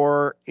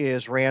store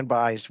is ran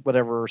by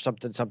whatever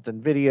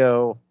something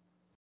video,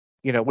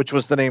 which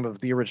was the name of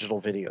the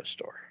original video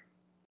store.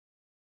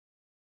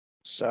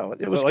 So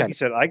it was, like you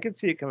said, I can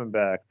see it coming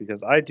back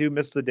because I do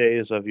miss the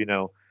days of,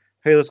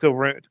 hey, let's go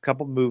rent a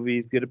couple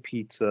movies, get a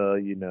pizza,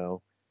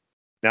 Now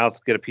let's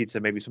get a pizza,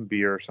 maybe some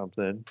beer or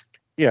something.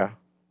 Yeah.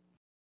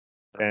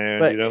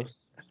 And,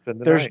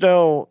 spend the there's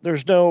night.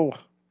 There's no,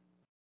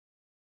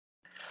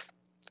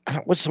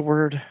 what's the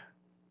word?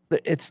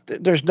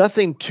 There's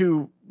nothing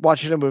to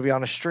watching a movie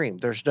on a stream.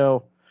 There's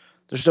no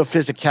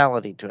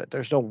physicality to it.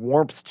 There's no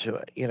warmth to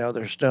it.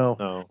 There's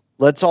no.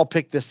 Let's all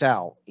pick this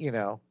out.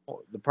 Well,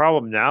 the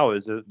problem now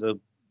is that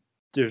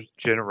there's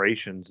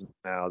generations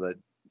now that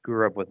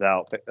grew up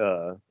without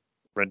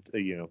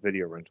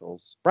video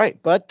rentals.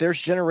 Right, but there's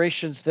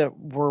generations that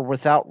were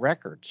without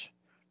records.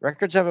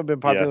 Records haven't been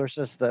popular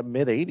since the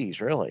mid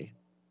 '80s, really.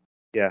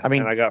 Yeah, I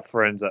mean, and I got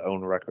friends that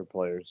own record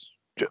players.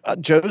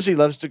 Josie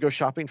loves to go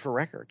shopping for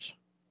records.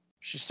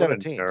 She's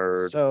 17.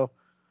 Nerd.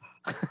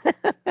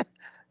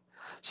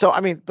 So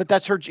I mean, but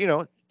that's her.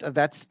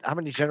 That's how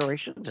many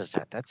generations is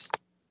that?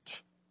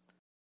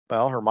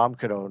 Well, her mom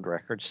could own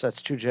records.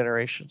 That's 2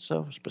 generations.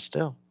 So, but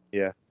still.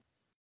 Yeah.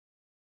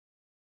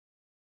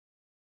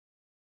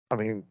 I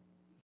mean,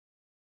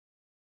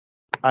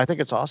 I think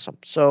it's awesome.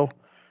 So,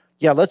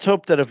 yeah, let's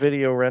hope that a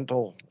video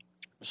rental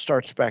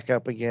starts back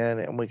up again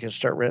and we can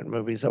start renting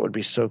movies. That would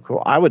be so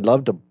cool. I would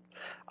love to.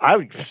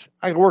 I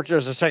could work there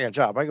as a second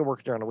job. I could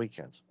work there on the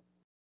weekends.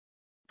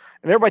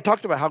 And everybody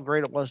talked about how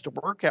great it was to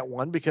work at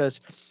one because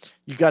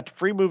you got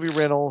free movie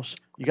rentals.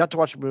 You got to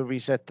watch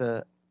movies at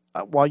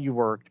while you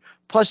worked.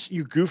 Plus,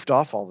 you goofed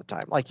off all the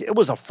time. Like, it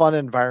was a fun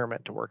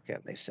environment to work in,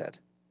 they said.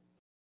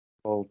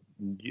 Well,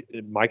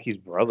 Mikey's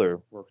brother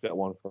worked at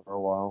one for a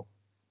while.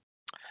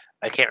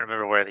 I can't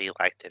remember whether he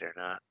liked it or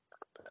not.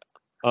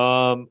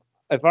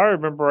 If I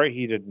remember right,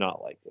 he did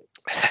not like it.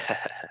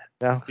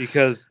 Yeah.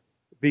 Because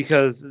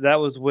that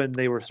was when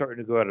they were starting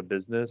to go out of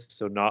business.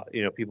 So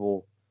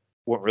people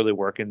weren't really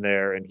working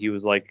there, and he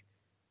was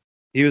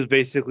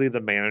basically the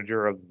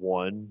manager of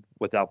one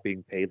without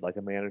being paid like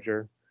a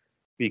manager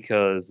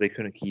because they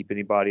couldn't keep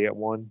anybody at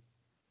one.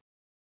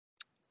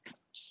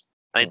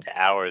 I think the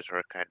hours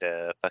were kind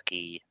of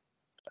fucky.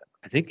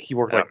 I think he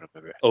worked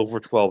over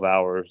 12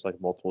 hours, like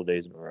multiple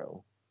days in a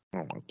row. Oh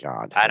my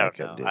God! I don't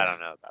know. I don't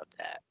know about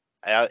that.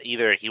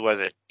 Either he was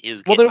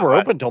well, they were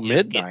open till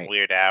midnight.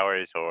 Weird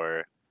hours,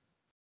 or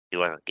he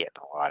wasn't getting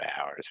a lot of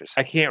hours, or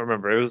something. I can't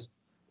remember.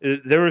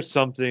 There was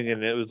something,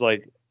 and it was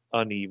like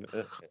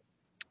uneven.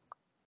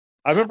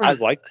 I remember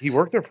he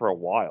worked there for a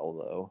while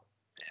though.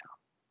 Yeah,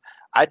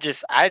 I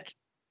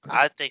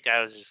think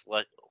I was just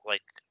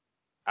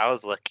I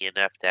was lucky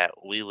enough that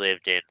we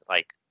lived in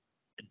like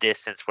a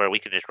distance where we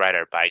could just ride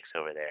our bikes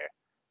over there.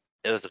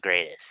 It was the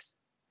greatest.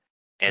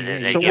 And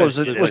then was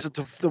it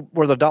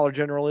where the Dollar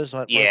General is?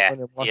 On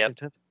in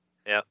Washington?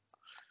 Yep.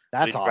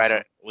 That's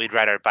awesome. We'd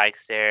ride our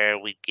bikes there.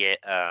 We'd get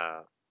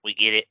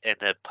it in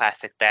a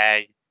plastic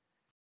bag,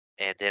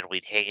 and then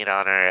we'd hang it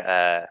on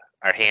our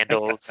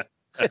handles.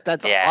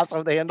 That's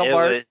awesome. The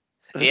handlebars.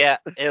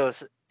 It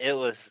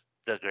was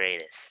the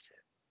greatest.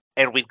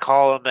 And we'd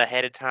call them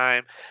ahead of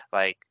time.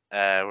 Like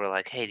we're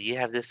like, hey, do you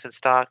have this in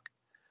stock?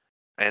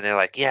 And they're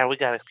like, yeah, we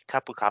got a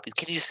couple copies.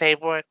 Can you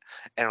save one?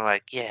 And I'm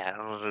like, yeah.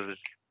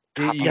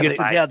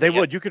 They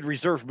would. You could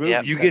reserve movies.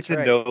 Yeah, you get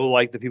to know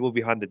like the people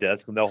behind the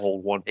desk, and they'll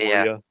hold one for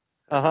you.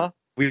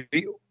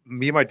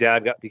 Me and my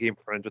dad became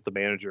friends with the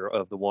manager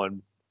of the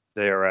one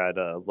there at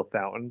La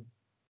Fountain.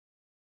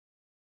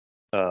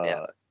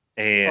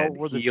 And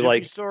where the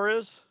Jiffy store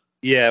is.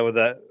 Yeah,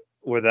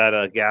 where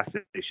that gas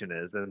station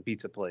is and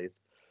pizza place.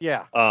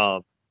 Yeah.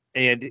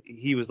 And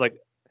he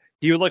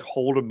would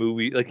hold a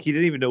movie. Like, he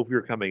didn't even know if we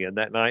were coming in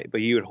that night,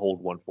 but he would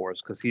hold one for us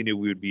because he knew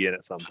we would be in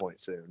at some point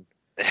soon.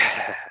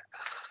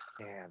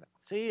 Man,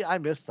 see, I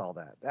missed all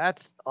that.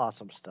 That's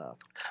awesome stuff.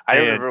 I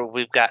remember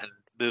we've gotten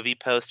movie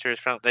posters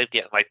from. They've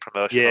gotten like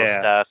promotional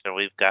stuff, and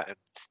we've gotten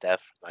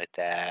stuff like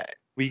that.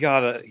 We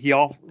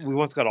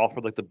once got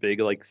offered like the big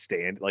like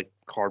stand, like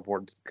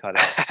cardboard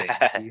cutout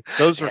stand.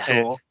 Those are Yeah.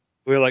 cool.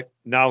 We were like,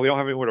 no, we don't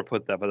have anywhere to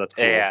put that, but that's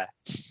cool. Yeah.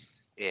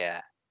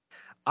 Yeah.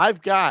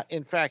 I've got,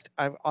 in fact,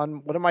 I'm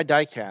on one of my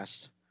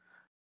diecasts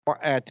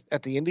at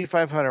the Indy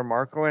 500.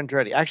 Marco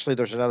Andretti. Actually,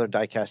 there's another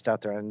diecast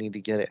out there. I need to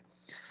get it.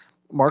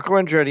 Marco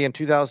Andretti in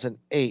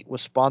 2008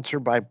 was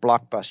sponsored by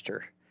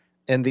Blockbuster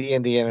in the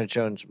Indiana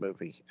Jones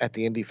movie at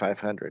the Indy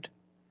 500.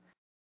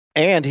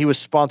 And he was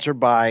sponsored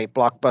by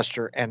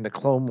Blockbuster and the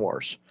Clone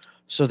Wars.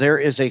 So there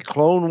is a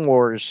Clone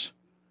Wars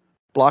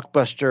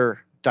Blockbuster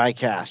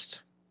diecast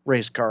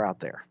race car out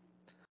there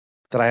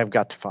that I have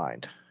got to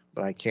find.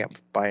 But I can't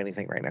buy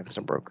anything right now because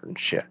I'm broke and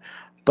shit.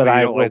 But you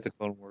I don't will, like the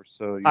Clone Wars,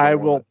 so you I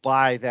don't will want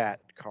buy that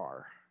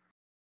car.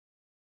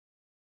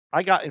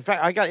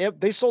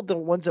 They sold the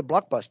ones at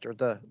Blockbuster,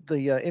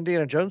 the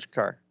Indiana Jones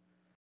car.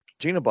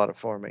 Gina bought it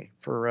for me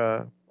for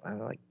I don't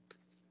know, like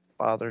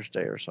Father's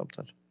Day or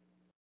something,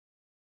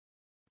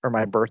 or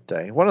my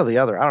birthday, one or the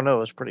other. I don't know.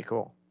 It was pretty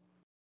cool.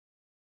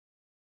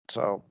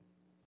 So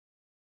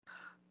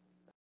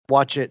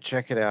watch it,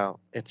 check it out.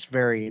 It's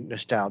very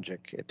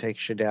nostalgic. It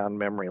takes you down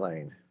memory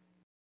lane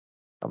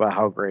about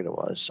how great it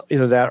was.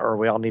 Either that, or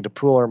we all need to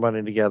pool our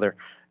money together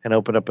and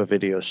open up a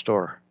video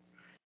store,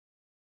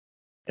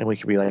 and we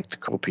could be like the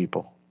cool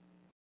people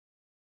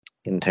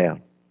in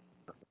town.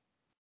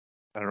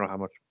 I don't know how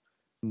much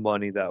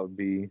money that would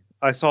be.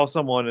 I saw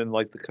someone in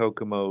like the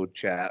Kokomo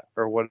chat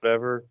or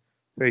whatever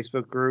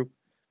Facebook group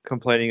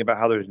complaining about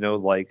how there's no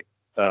like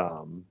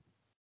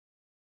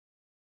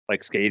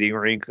skating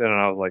rinks, and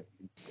I was like,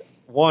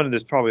 one,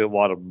 there's probably a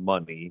lot of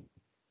money,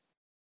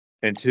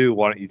 and two,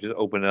 why don't you just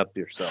open it up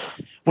yourself?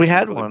 We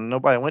had Really? one.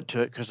 Nobody went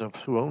to it because of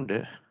who owned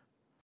it.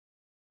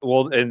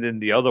 Well, and then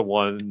the other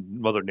one,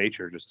 Mother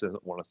Nature just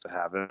doesn't want us to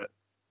have it.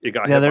 It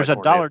got Yeah, hit by there's a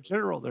Dollar tornadoes.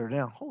 General there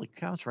now. Holy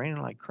cow, it's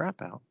raining like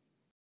crap out.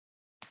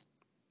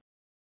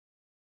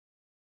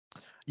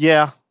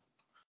 Yeah,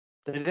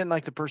 they didn't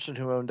like the person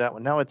who owned that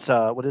one. Now it's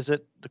what is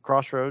it? The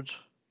Crossroads,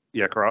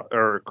 Yeah, cross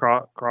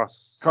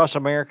Cross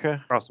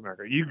America,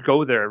 America. You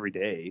go there every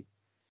day.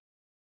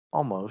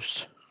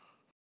 almost.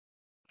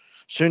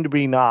 Soon to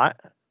be not.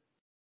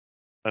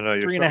 I know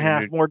you're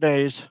 3.5 more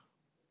days.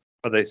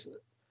 But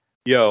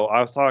yo,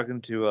 I was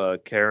talking to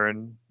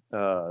Karen,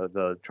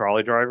 the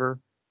trolley driver,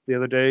 the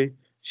other day.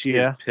 She is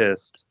Yeah.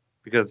 pissed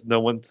because no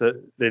one said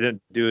they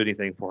didn't do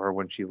anything for her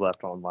when she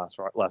left on last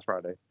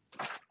Friday.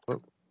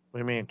 What do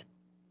you mean?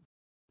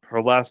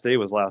 Her last day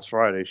was last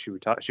Friday. She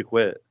retired. She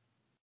quit.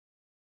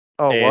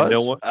 Oh, it And was?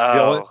 no one,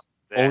 Oh,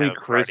 they only have a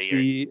party here.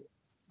 Christy,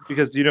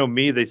 because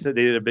me, they said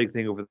they did a big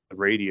thing over the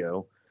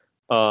radio,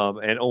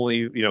 and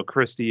only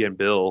Christy and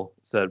Bill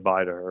said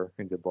bye to her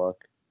and good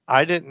luck.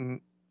 I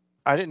didn't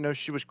know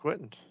she was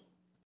quitting.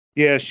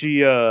 Yeah, she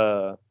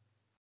her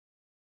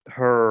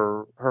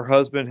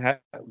husband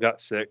got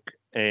sick,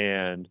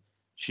 and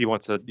she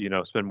wants to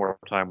spend more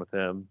time with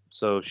him,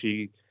 so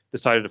she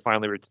decided to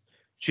finally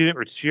she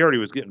already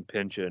was getting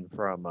pension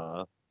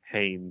from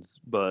Haynes,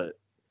 but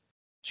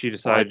she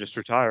decided to just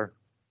retire.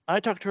 I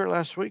talked to her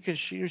last week and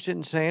she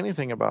didn't say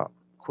anything about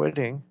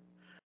quitting.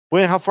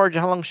 How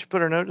long did she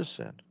put her notice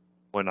in?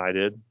 When I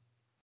did.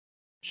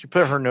 She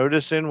put her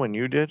notice in when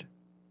you did?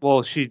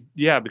 Well,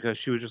 because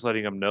she was just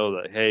letting him know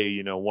that,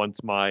 hey,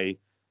 once my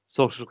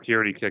Social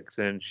Security kicks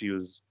in, she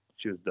was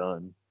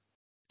done.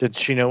 Did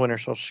she know when her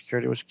Social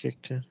Security was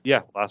kicked in?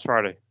 Yeah, last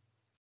Friday.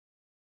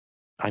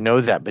 I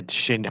know that, but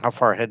how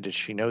far ahead did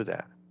she know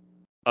that?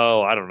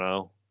 Oh, I don't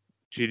know.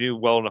 She knew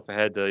well enough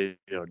ahead to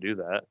do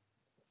that.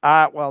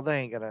 Well,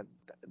 they ain't gonna.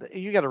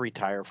 You got to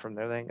retire from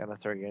there. They ain't gonna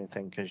throw you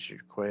anything because you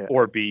quit.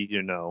 Or be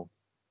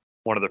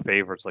one of their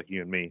favorites like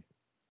you and me.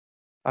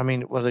 I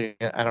mean,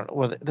 I don't know.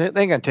 Well, they ain't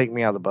gonna take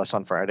me out of the bus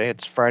on Friday.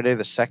 It's Friday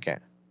the 2nd.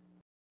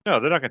 No,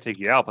 they're not gonna take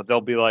you out, but they'll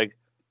be like,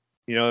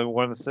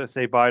 want to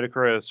say bye to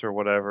Chris or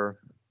whatever.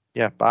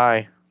 Yeah,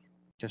 bye.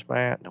 Just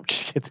bye. No, I'm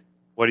just kidding.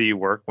 What do you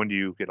work? When do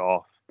you get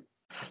off?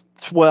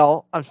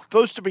 Well, I'm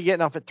supposed to be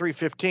getting off at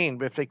 3:15,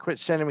 but if they quit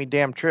sending me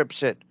damn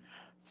trips at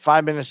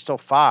 5 minutes till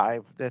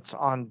 5, that's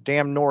on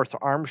damn North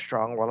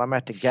Armstrong while I'm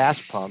at the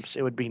gas pumps,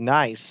 it would be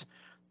nice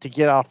to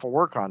get off of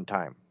work on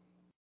time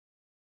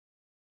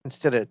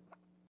instead of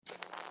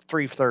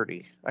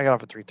 3:30. I got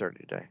off at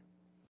 3:30 today.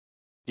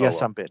 Yes,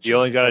 well. I'm bitching. You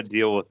only got to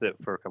deal with it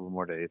for a couple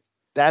more days.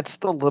 That's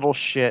the little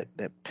shit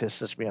that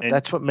pisses me off.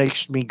 That's what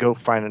makes me go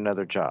find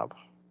another job.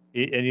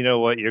 And you know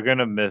what? You're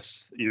gonna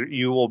miss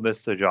you will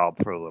miss the job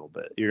for a little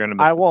bit. You're gonna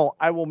miss.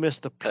 I will miss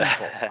the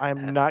people.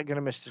 I'm not gonna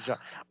miss the job.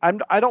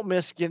 I don't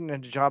miss getting a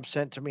job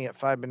sent to me at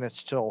 5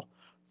 minutes till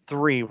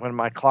 3 when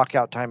my clock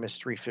out time is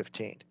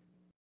 3:15.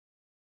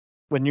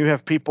 When you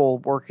have people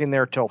working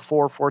there till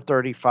 4,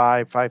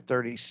 4:35,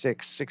 5:30,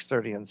 6,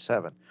 6:30, and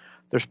 7.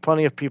 There's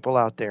plenty of people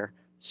out there.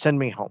 Send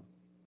me home.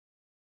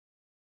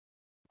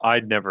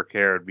 I'd never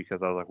cared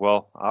because I was like,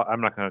 well, I'm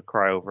not gonna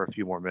cry over a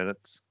few more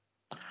minutes.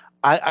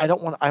 I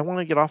don't want. I want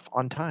to get off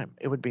on time.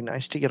 It would be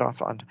nice to get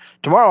off on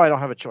tomorrow. I don't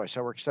have a choice. I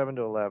work 7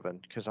 to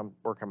 11 because I'm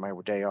working my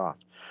day off.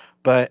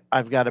 But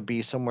I've got to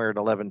be somewhere at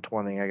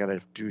 11:20. I got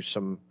to do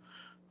some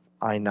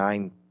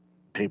I-9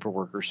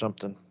 paperwork or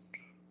something.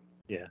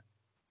 Yeah.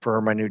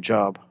 For my new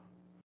job.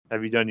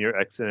 Have you done your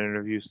exit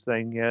interviews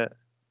thing yet?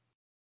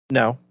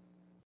 No.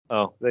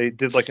 Oh, they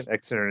did like an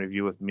exit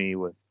interview with me,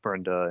 with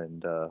Brenda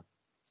and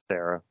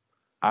Sarah.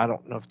 I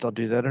don't know if they'll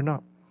do that or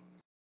not.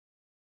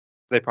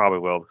 They probably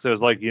will. Because it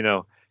was like,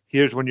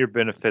 here's when your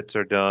benefits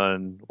are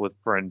done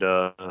with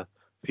Brenda.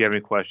 If you have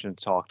any questions,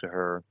 talk to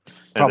her.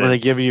 Probably they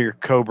give you your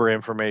Cobra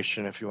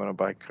information if you want to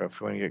buy, if you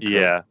want to get Cobra.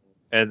 Yeah.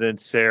 And then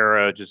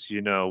Sarah, just,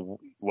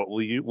 what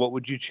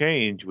would you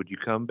change? Would you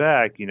come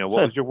back? What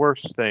was your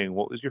worst thing?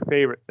 What was your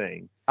favorite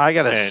thing? I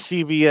got a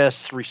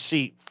CVS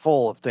receipt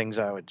full of things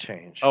I would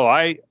change. Oh,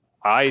 I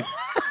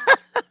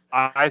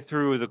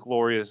threw the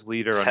glorious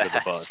leader under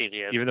the bus,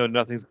 CVS. even though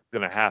nothing's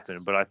going to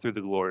happen. But I threw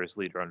the glorious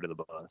leader under the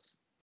bus.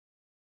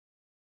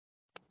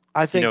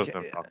 I think what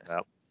I'm talking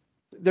about.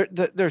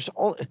 There's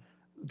only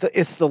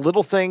it's the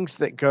little things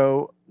that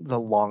go the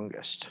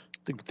longest,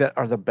 that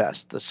are the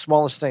best, the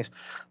smallest things.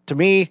 To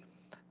me,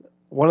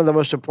 one of the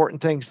most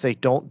important things they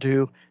don't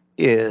do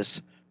is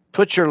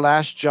put your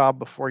last job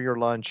before your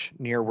lunch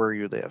near where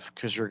you live,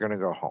 because you're going to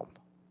go home.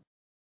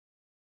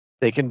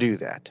 They can do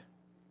that.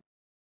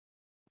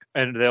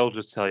 And they'll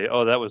just tell you,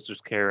 oh, that was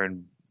just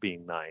Karen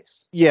being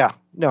nice. Yeah,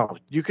 no,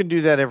 you can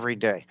do that every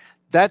day.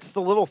 That's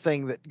the little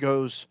thing that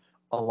goes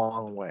a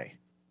long way.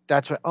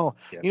 That's what,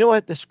 You know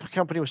what? This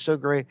company was so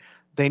great.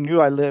 They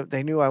knew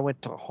I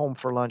went to home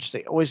for lunch.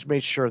 They always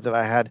made sure that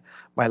I had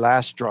my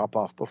last drop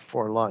off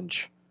before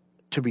lunch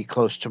to be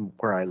close to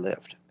where I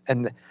lived.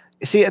 And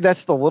see,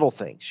 that's the little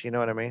things, you know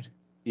what I mean?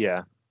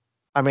 Yeah.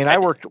 I mean, I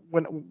worked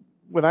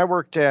when I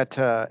worked at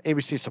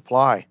ABC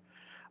Supply,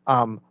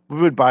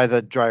 we would buy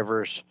the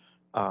drivers,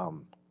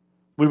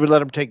 we would let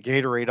them take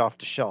Gatorade off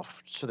the shelf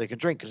so they could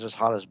drink, because it's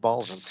hot as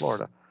balls in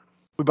Florida.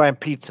 We buy them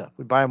pizza.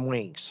 We buy them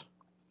wings,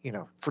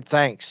 for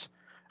thanks.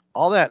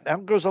 All that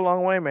goes a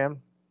long way, man.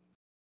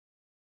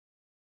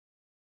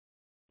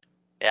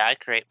 Yeah, I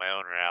create my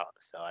own route,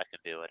 so I can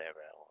do whatever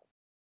I want.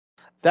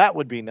 That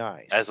would be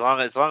nice. As long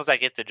as I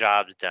get the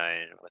jobs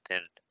done within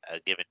a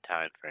given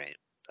time frame.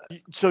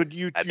 So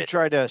you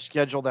try to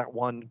schedule that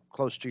one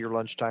close to your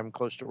lunchtime,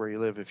 close to where you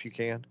live, if you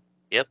can?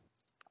 Yep.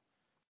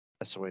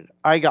 That's the way.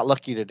 I got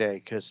lucky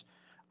today because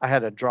I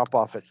had a drop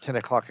off at 10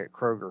 o'clock at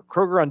Kroger.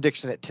 Kroger on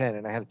Dixon at 10,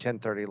 and I had a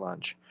 10:30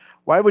 lunch.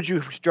 Why would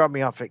you drop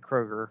me off at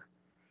Kroger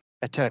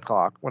at 10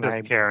 o'clock when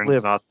I Karen's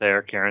live? not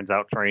there. Karen's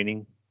out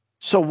training.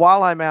 So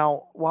while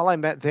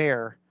I'm at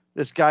there,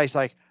 this guy's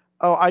like,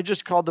 "Oh, I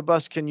just called the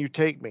bus. Can you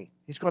take me?"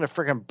 He's going to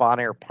freaking Bon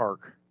Air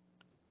Park.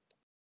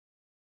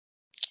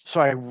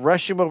 So I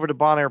rush him over to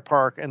Bon Air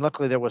Park, and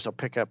luckily there was a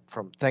pickup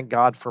from, thank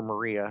God for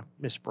Maria.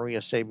 Miss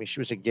Maria saved me. She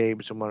was at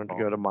Gabe's and wanted to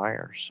go to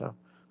Myers, so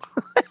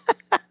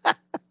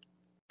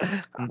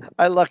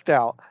I lucked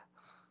out.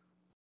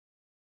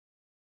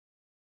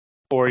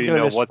 Or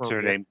what's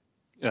her name,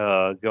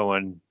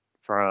 going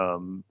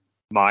from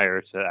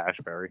Myers to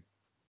Ashbury.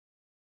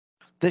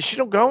 That she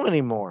don't go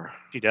anymore.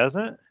 She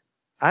doesn't?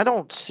 I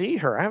don't see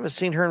her. I haven't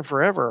seen her in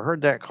forever. I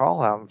heard that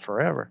call out in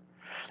forever.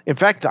 In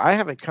fact, I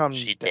haven't come.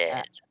 She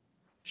did.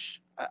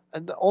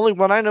 The only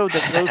one I know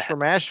that goes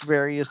from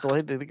Ashbury is the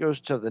lady that goes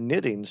to the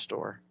knitting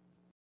store.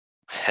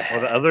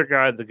 Well, the other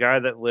guy, the guy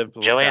that lived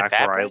back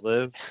where I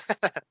lived,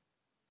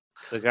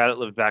 the guy that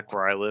lived back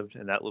where I lived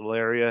in that little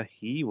area,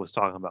 he was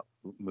talking about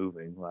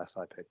moving last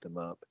I picked him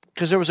up.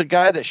 Because there was a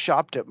guy that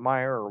shopped at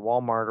Meijer or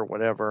Walmart or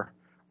whatever,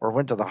 or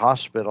went to the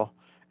hospital,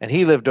 and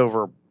he lived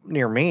over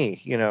near me,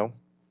 he went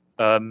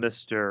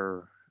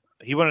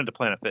into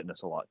Planet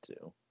Fitness a lot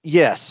too.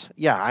 Yes.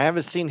 Yeah, I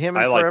haven't seen him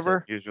in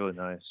forever. He was really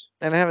nice.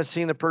 And I haven't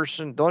seen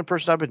the only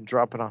person I've been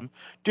dropping off.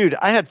 Dude,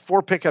 I had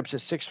 4 pickups at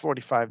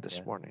 6:45 this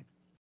morning.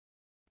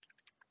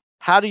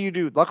 How do you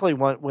do? Luckily,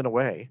 one went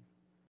away.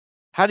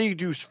 How do you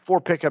do 4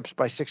 pickups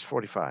by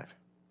 6:45?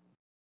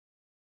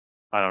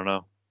 I don't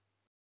know.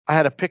 I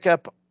had a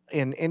pickup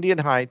in Indian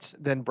Heights,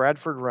 then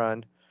Bradford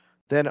Run,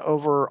 then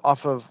over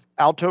off of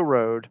Alto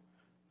Road,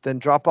 then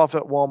drop off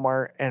at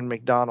Walmart and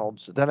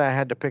McDonald's. Then I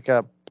had to pick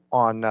up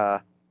on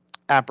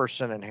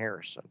Apperson and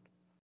Harrison.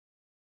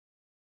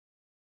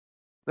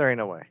 There ain't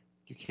no way.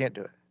 You can't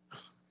do it.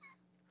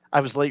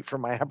 I was late for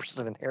my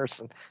Apperson and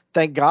Harrison.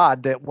 Thank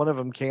God that one of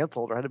them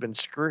canceled, or I'd have been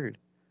screwed.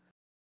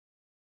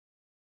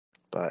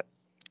 But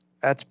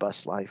that's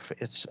bus life.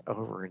 It's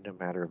over in a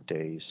matter of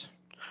days.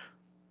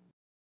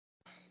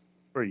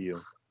 For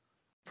you.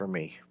 For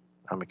me.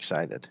 I'm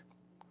excited.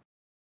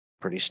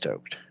 Pretty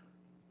stoked.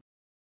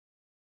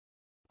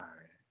 All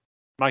right.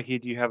 Mikey,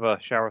 do you have a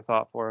shower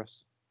thought for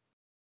us?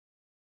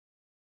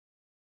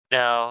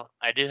 No,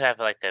 I do have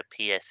like a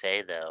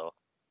PSA though.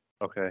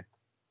 Okay.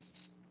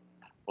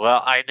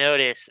 Well, I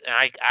noticed,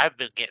 and I've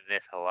been getting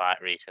this a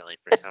lot recently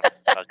for some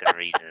fucking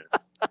reason.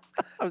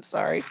 I'm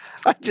sorry.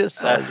 I just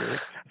saw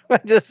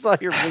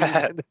your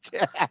video in the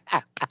chat.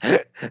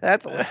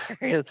 That's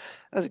hilarious.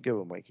 That's a good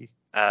one, Mikey.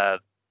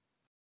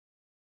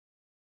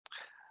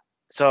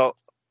 So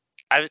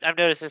I've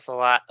noticed this a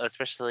lot,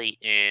 especially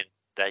in,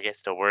 I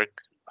guess, the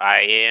work I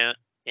am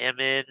am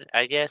in,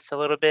 I guess, a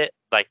little bit,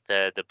 like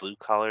the blue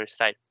collar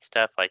type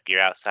stuff, like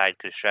you're outside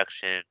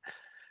construction.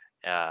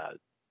 Uh,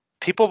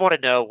 People want to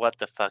know what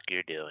the fuck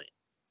you're doing.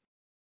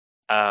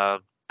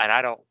 And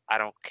I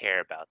don't care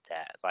about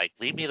that. Like,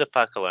 leave me the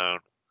fuck alone.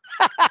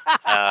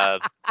 Uh,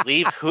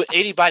 leave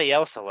anybody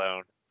else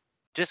alone.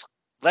 Just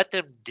let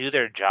them do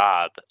their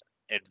job,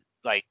 and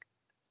like,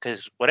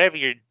 because whatever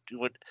you're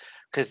doing,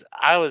 because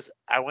I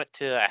went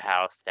to a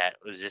house that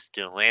was just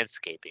doing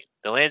landscaping.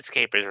 The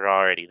landscapers were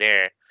already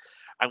there.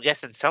 I'm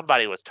guessing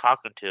somebody was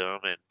talking to them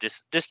and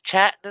just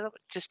chatting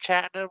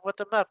with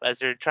them up as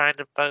they're trying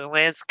to fucking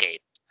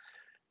landscape.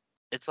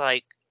 It's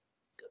like,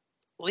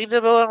 leave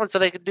them alone so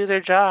they can do their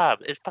job.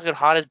 It's fucking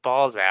hot as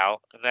balls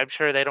out, and I'm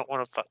sure they don't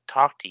want to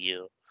talk to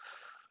you.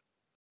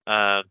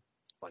 Um,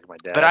 Like my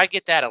dad. But I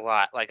get that a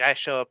lot. Like, I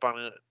show up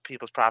on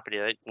people's property,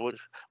 like,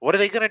 what are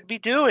they going to be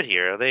doing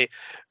here? Are they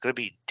going to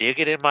be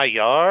digging in my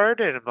yard?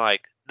 And I'm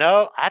like,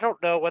 no, I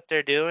don't know what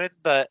they're doing,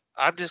 but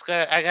I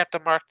have to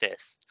mark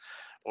this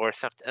or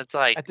something. It's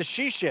like, At the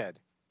she shed.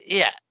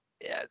 yeah,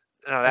 yeah,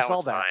 no, I that saw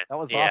one's that. fine. That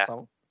was Yeah.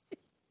 awesome.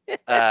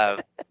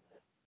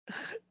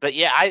 But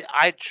yeah,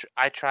 I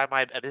try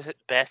my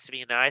best to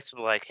be nice.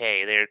 I'm like,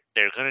 hey,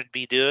 they're going to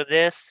be doing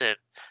this, and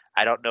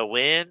I don't know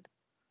when.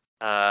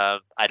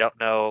 I don't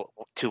know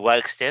to what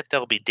extent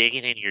they'll be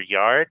digging in your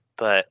yard,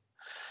 but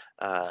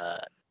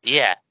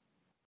yeah,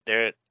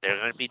 they're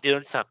going to be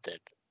doing something.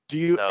 Do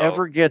you So,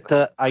 ever get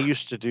the I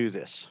used to do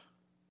this?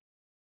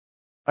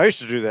 I used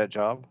to do that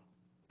job.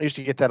 I used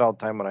to get that all the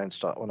time when I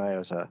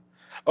was a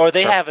or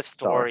they carpet have a installer.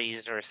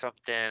 stories or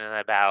something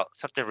about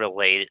something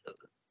related.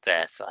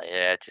 That's like,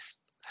 yeah, just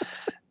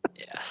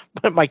yeah.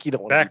 But Mike, you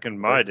don't want to Back in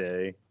my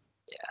day.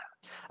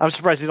 I'm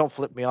surprised he don't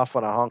flip me off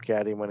when I honk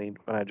at him when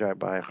I drive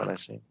by when I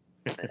see him.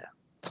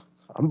 Yeah.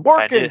 I'm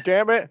I knew, working,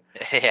 damn it.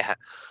 yeah,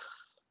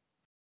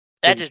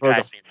 Yeah, that you just throw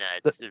drives me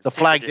nuts. the People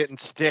flag just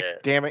didn't stick, yeah.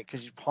 damn it,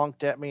 because you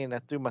honked at me and I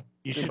threw my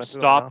You threw should my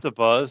stop the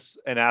bus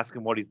and ask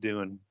him what he's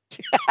doing.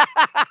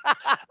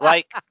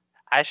 Like,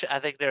 I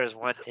think there was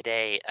one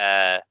today.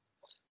 A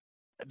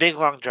big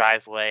long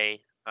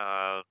driveway.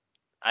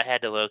 I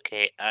had to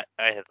locate. I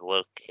had to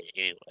locate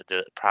anyway,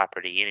 the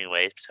property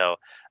anyway. So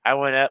I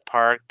went up,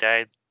 parked.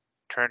 I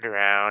turned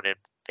around and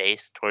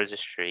faced towards the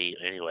street.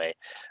 Anyway,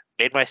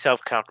 made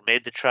myself comfortable.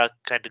 Made the truck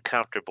kind of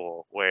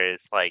comfortable, where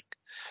it's like,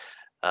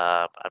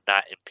 I'm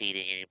not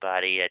impeding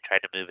anybody. I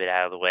tried to move it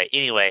out of the way.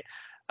 Anyway,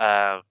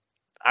 um,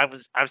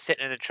 I'm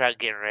sitting in the truck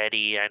getting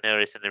ready. I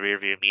noticed in the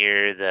rearview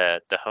mirror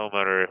the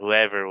homeowner,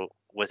 whoever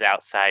was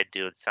outside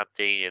doing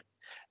something, and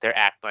they're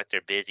acting like they're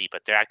busy,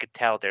 but I could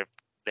tell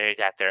they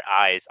got their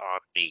eyes on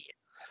me.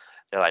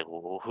 They're like,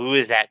 well, who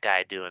is that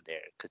guy doing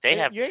there? Because they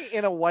have, You ain't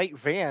in a white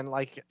van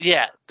like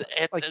yeah,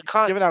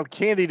 giving out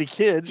candy to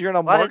kids. You're in a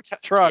a lot of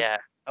marked truck. yeah,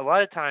 a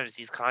lot of times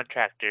these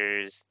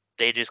contractors,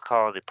 they just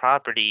call the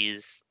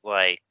properties,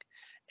 like,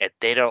 and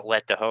they don't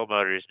let the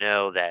homeowners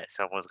know that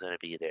someone's going to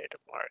be there to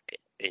market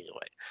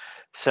anyway.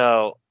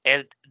 So,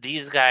 and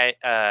these guys,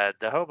 the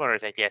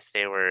homeowners, I guess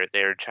they were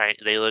Chinese.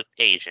 They looked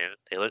Asian.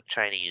 They looked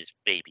Chinese,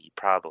 maybe,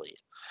 probably.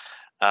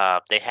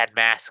 They had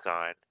masks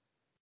on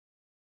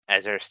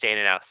as they're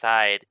standing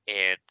outside,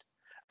 and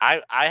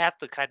I have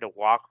to kind of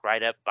walk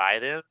right up by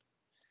them,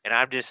 and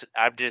I'm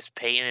just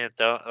painting and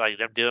like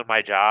I'm doing my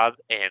job,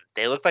 and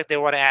they look like they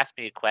want to ask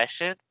me a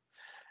question,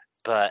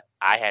 but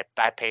I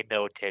paid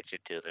no attention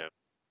to them.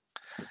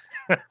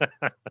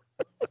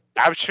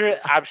 I'm sure You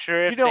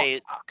if know,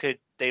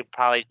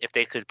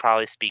 they could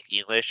probably speak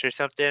English or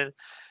something.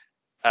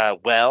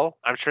 Well,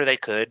 I'm sure they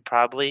could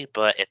probably,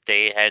 but if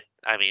they had,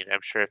 I mean,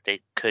 I'm sure if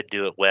they could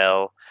do it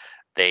well,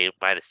 they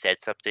might have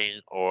said something,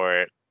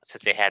 or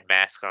since they had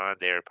masks on,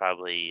 they were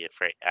probably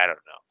afraid. I don't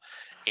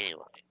know.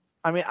 Anyway,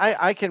 I mean,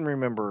 I can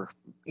remember,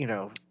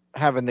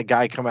 having the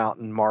guy come out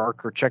and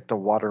mark or check the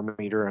water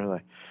meter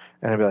and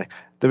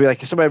they'll be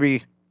like,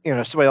 somebody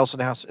else in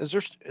the house. Is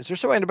there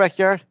somebody in the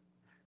backyard?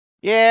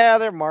 Yeah,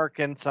 they're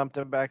marking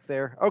something back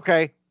there.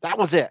 Okay, that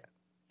was it.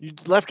 You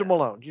left them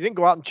alone. You didn't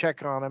go out and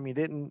check on them. You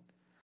didn't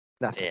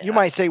nothing. You yeah.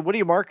 might say, "What are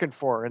you marking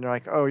for?" And they're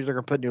like, "Oh, they're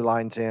gonna put new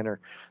lines in, or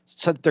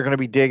they're gonna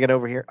be digging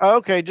over here." Oh,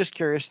 okay, just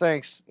curious.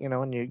 Thanks.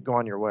 And you go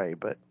on your way.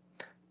 But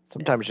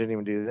sometimes you didn't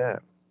even do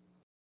that.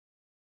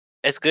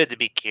 It's good to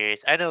be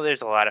curious. I know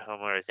there's a lot of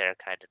homeowners that are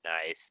kind of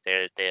nice.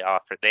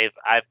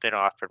 I've been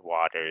offered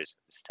waters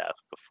and stuff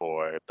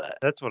before, but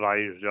That's what I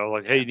usually do. I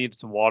was like, hey, yeah, you need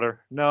some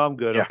water? No, I'm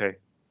good. Yeah. Okay.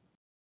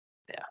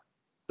 yeah,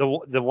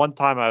 The one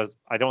time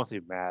I don't want to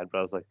say mad, but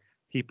I was like,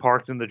 he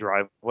parked in the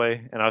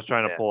driveway and I was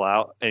trying to yeah, pull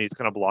out and he's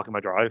kind of blocking my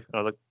drive. And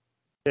I was like,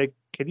 hey,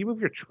 can you move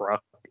your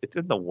truck? It's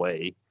in the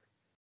way.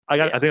 I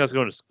yeah, think I was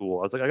going to school.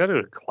 I was like, I got to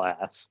go to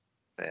class.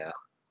 yeah.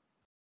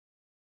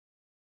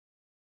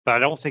 But I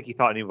don't think he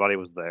thought anybody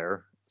was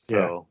there.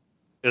 So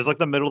it was like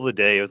the middle of the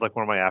day. It was like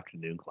one of my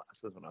afternoon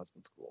classes when I was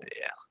in school.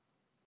 Yeah.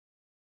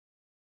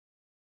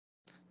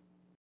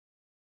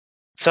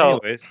 So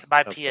Anyways,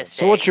 my okay. PSA.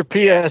 So what's your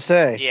Yeah,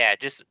 PSA? yeah.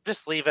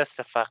 Just leave us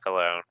the fuck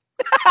alone.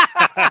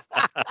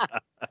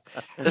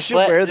 You should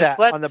wear that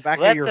on the back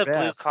of let your the blue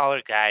vest.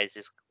 collar guys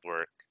just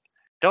work.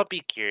 Don't be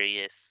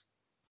curious.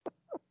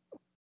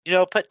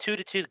 Put 2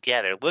 to 2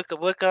 together. Look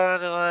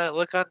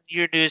on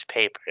your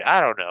newspaper. I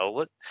don't know.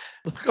 Look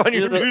on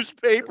your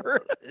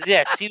newspaper.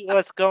 Yeah, see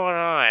what's going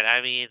on.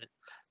 I mean,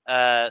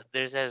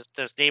 there's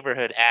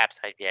neighborhood apps,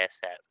 I guess,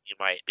 that you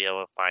might be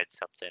able to find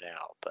something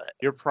out. But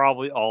You're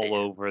probably all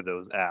over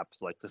those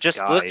apps. Like this just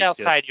guy look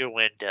outside your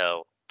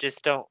window.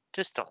 Just don't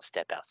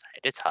step outside.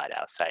 It's hot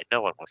outside.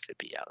 No one wants to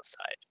be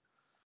outside.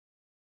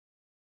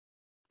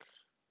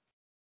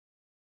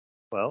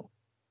 Well,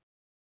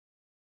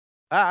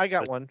 I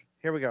got one.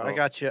 Here we go. I Oh.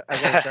 got you.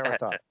 I got a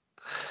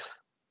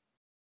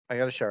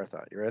shower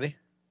thought. You ready?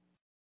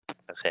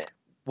 Okay.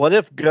 What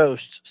if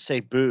ghosts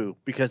say boo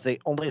because they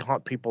only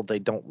haunt people they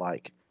don't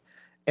like?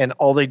 And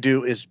all they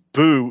do is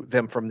boo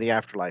them from the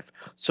afterlife.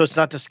 So it's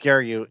not to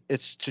scare you,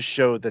 it's to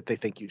show that they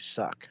think you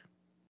suck.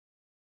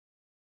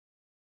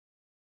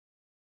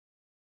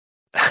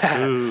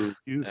 Ooh,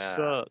 you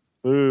suck.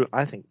 Boo.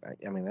 I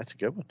mean, that's a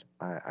good one.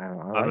 I I'm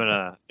like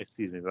gonna,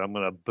 excuse me, but I'm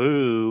gonna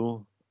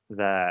boo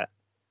that.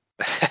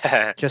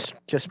 that.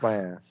 Kiss my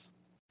ass.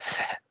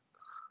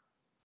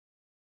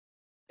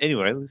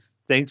 Anyways,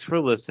 thanks for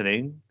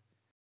listening.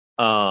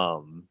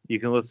 You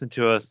can listen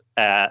to us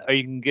or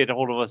you can get a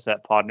hold of us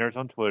at Podnerds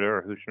on Twitter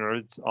or Hooch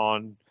Nerds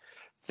on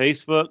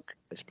Facebook.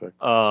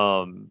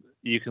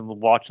 You can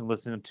watch and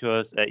listen to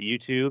us at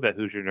YouTube at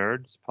Hoosier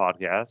Nerds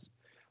Podcast.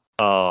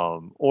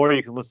 Or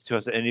you can listen to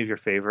us at any of your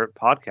favorite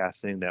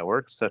podcasting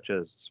networks, such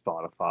as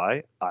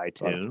Spotify,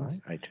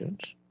 iTunes,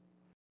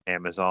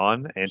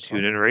 Amazon, and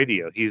TuneIn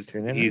Radio.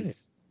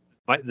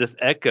 This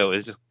echo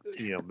is just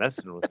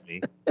messing with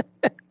me.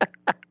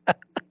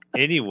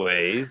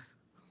 Anyways,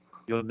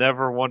 you'll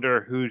never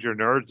wonder who your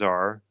nerds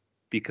are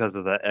because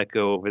of that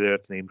echo over there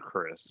that's named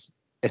Chris.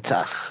 It's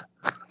us.